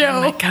to the show.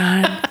 Oh my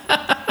God.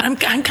 I'm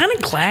kind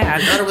of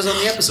glad. I thought it was on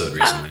the episode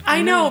recently.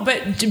 I know,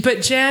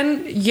 but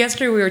Jen,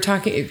 yesterday we were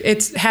talking.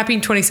 It's Happy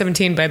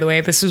 2017, by the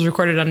way. This was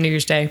recorded on New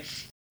Year's Day.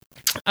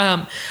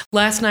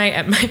 Last night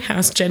at my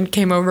house, Jen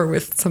came over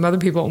with some other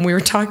people, and we were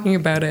talking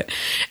about it.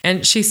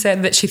 And she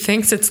said that she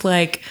thinks it's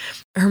like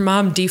her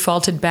mom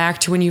defaulted back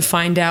to when you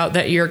find out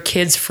that your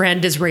kid's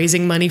friend is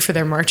raising money for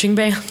their marching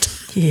band.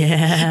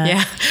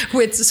 Yeah.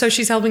 Yeah. So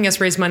she's helping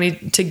us raise money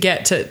to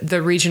get to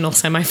the regional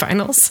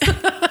semifinals.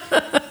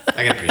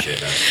 I can appreciate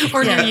that.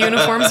 Or new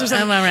uniforms or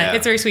something. All right. Yeah.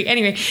 It's very sweet.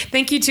 Anyway,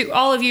 thank you to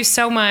all of you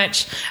so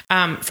much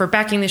for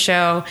backing the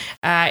show.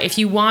 If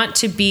you want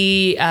to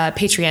be a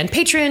Patreon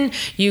patron,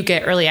 you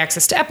get early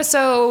access to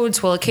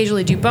episodes. We'll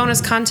occasionally do bonus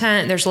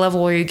content. There's a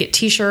level where you get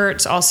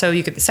t-shirts. Also,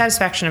 you get the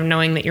satisfaction of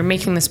knowing that you're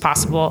making this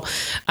possible.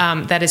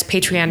 That is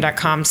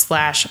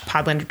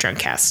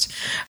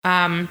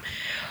patreon.com/PodlanderDrunkcast.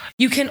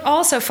 You can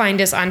also find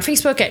us on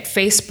Facebook at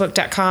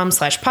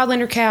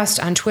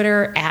facebook.com/PodlanderCast, on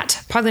Twitter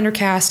at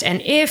PodlanderCast.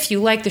 And if you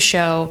like the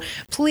show,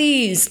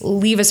 please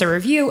leave us a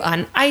review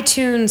on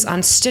iTunes,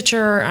 on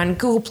Stitcher, on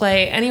Google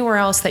Play, anywhere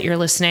else that you're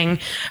listening.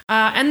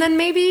 And then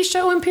maybe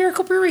show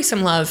Empirical Brewery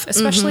some love,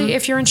 especially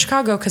if you're in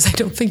Chicago, because I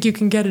don't think you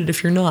can get it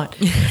if you're not.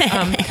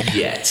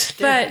 Yet.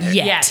 But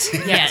Yet.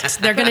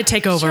 They're going to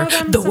take over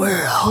the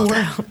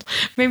world.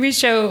 Maybe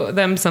show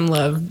them some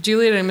love.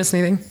 Julia, did I miss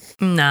anything?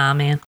 Nah,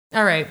 man.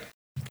 All right.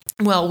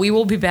 Well, we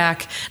will be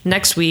back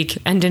next week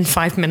and in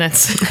 5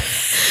 minutes.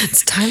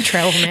 It's time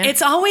travel, man.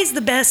 It's always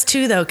the best,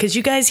 too, though, because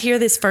you guys hear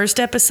this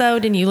first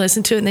episode and you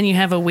listen to it and then you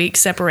have a week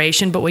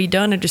separation. But what you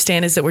don't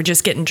understand is that we're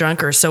just getting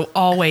drunker. So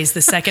always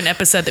the second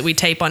episode that we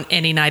tape on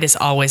any night is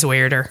always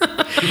weirder.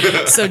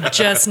 So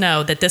just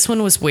know that this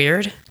one was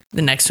weird.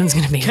 The next one's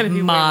going to be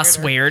moss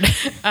weird.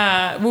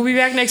 We'll be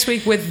back next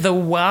week with The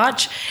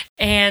Watch,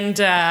 and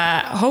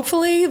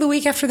hopefully the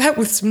week after that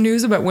with some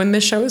news about when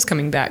this show is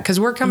coming back, because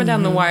we're coming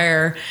down the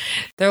wire.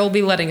 They'll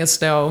be letting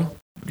us know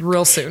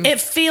real soon.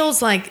 It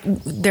feels like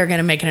they're going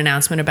to make an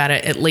announcement about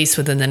it at least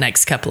within the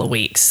next couple of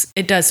weeks.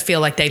 It does feel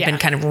like they've been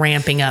kind of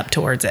ramping up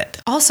towards it.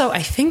 Also,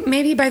 I think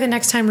maybe by the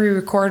next time we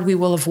record, we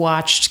will have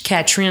watched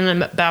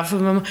Katrina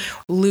Bafum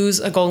lose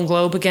a Golden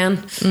Globe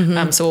again.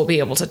 So we'll be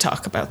able to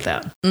talk about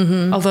that.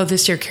 Although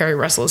this year Carrie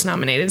Russell is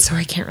nominated, so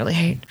I can't really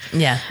hate.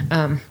 Yeah.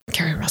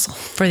 Carrie Russell.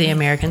 For the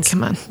Americans.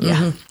 Come on.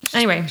 Yeah.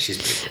 Anyway.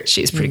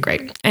 She's pretty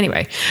great.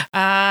 Anyway,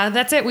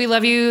 that's it. We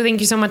love you. Thank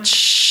you so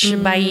much.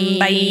 Bye.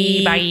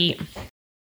 Bye. Bye.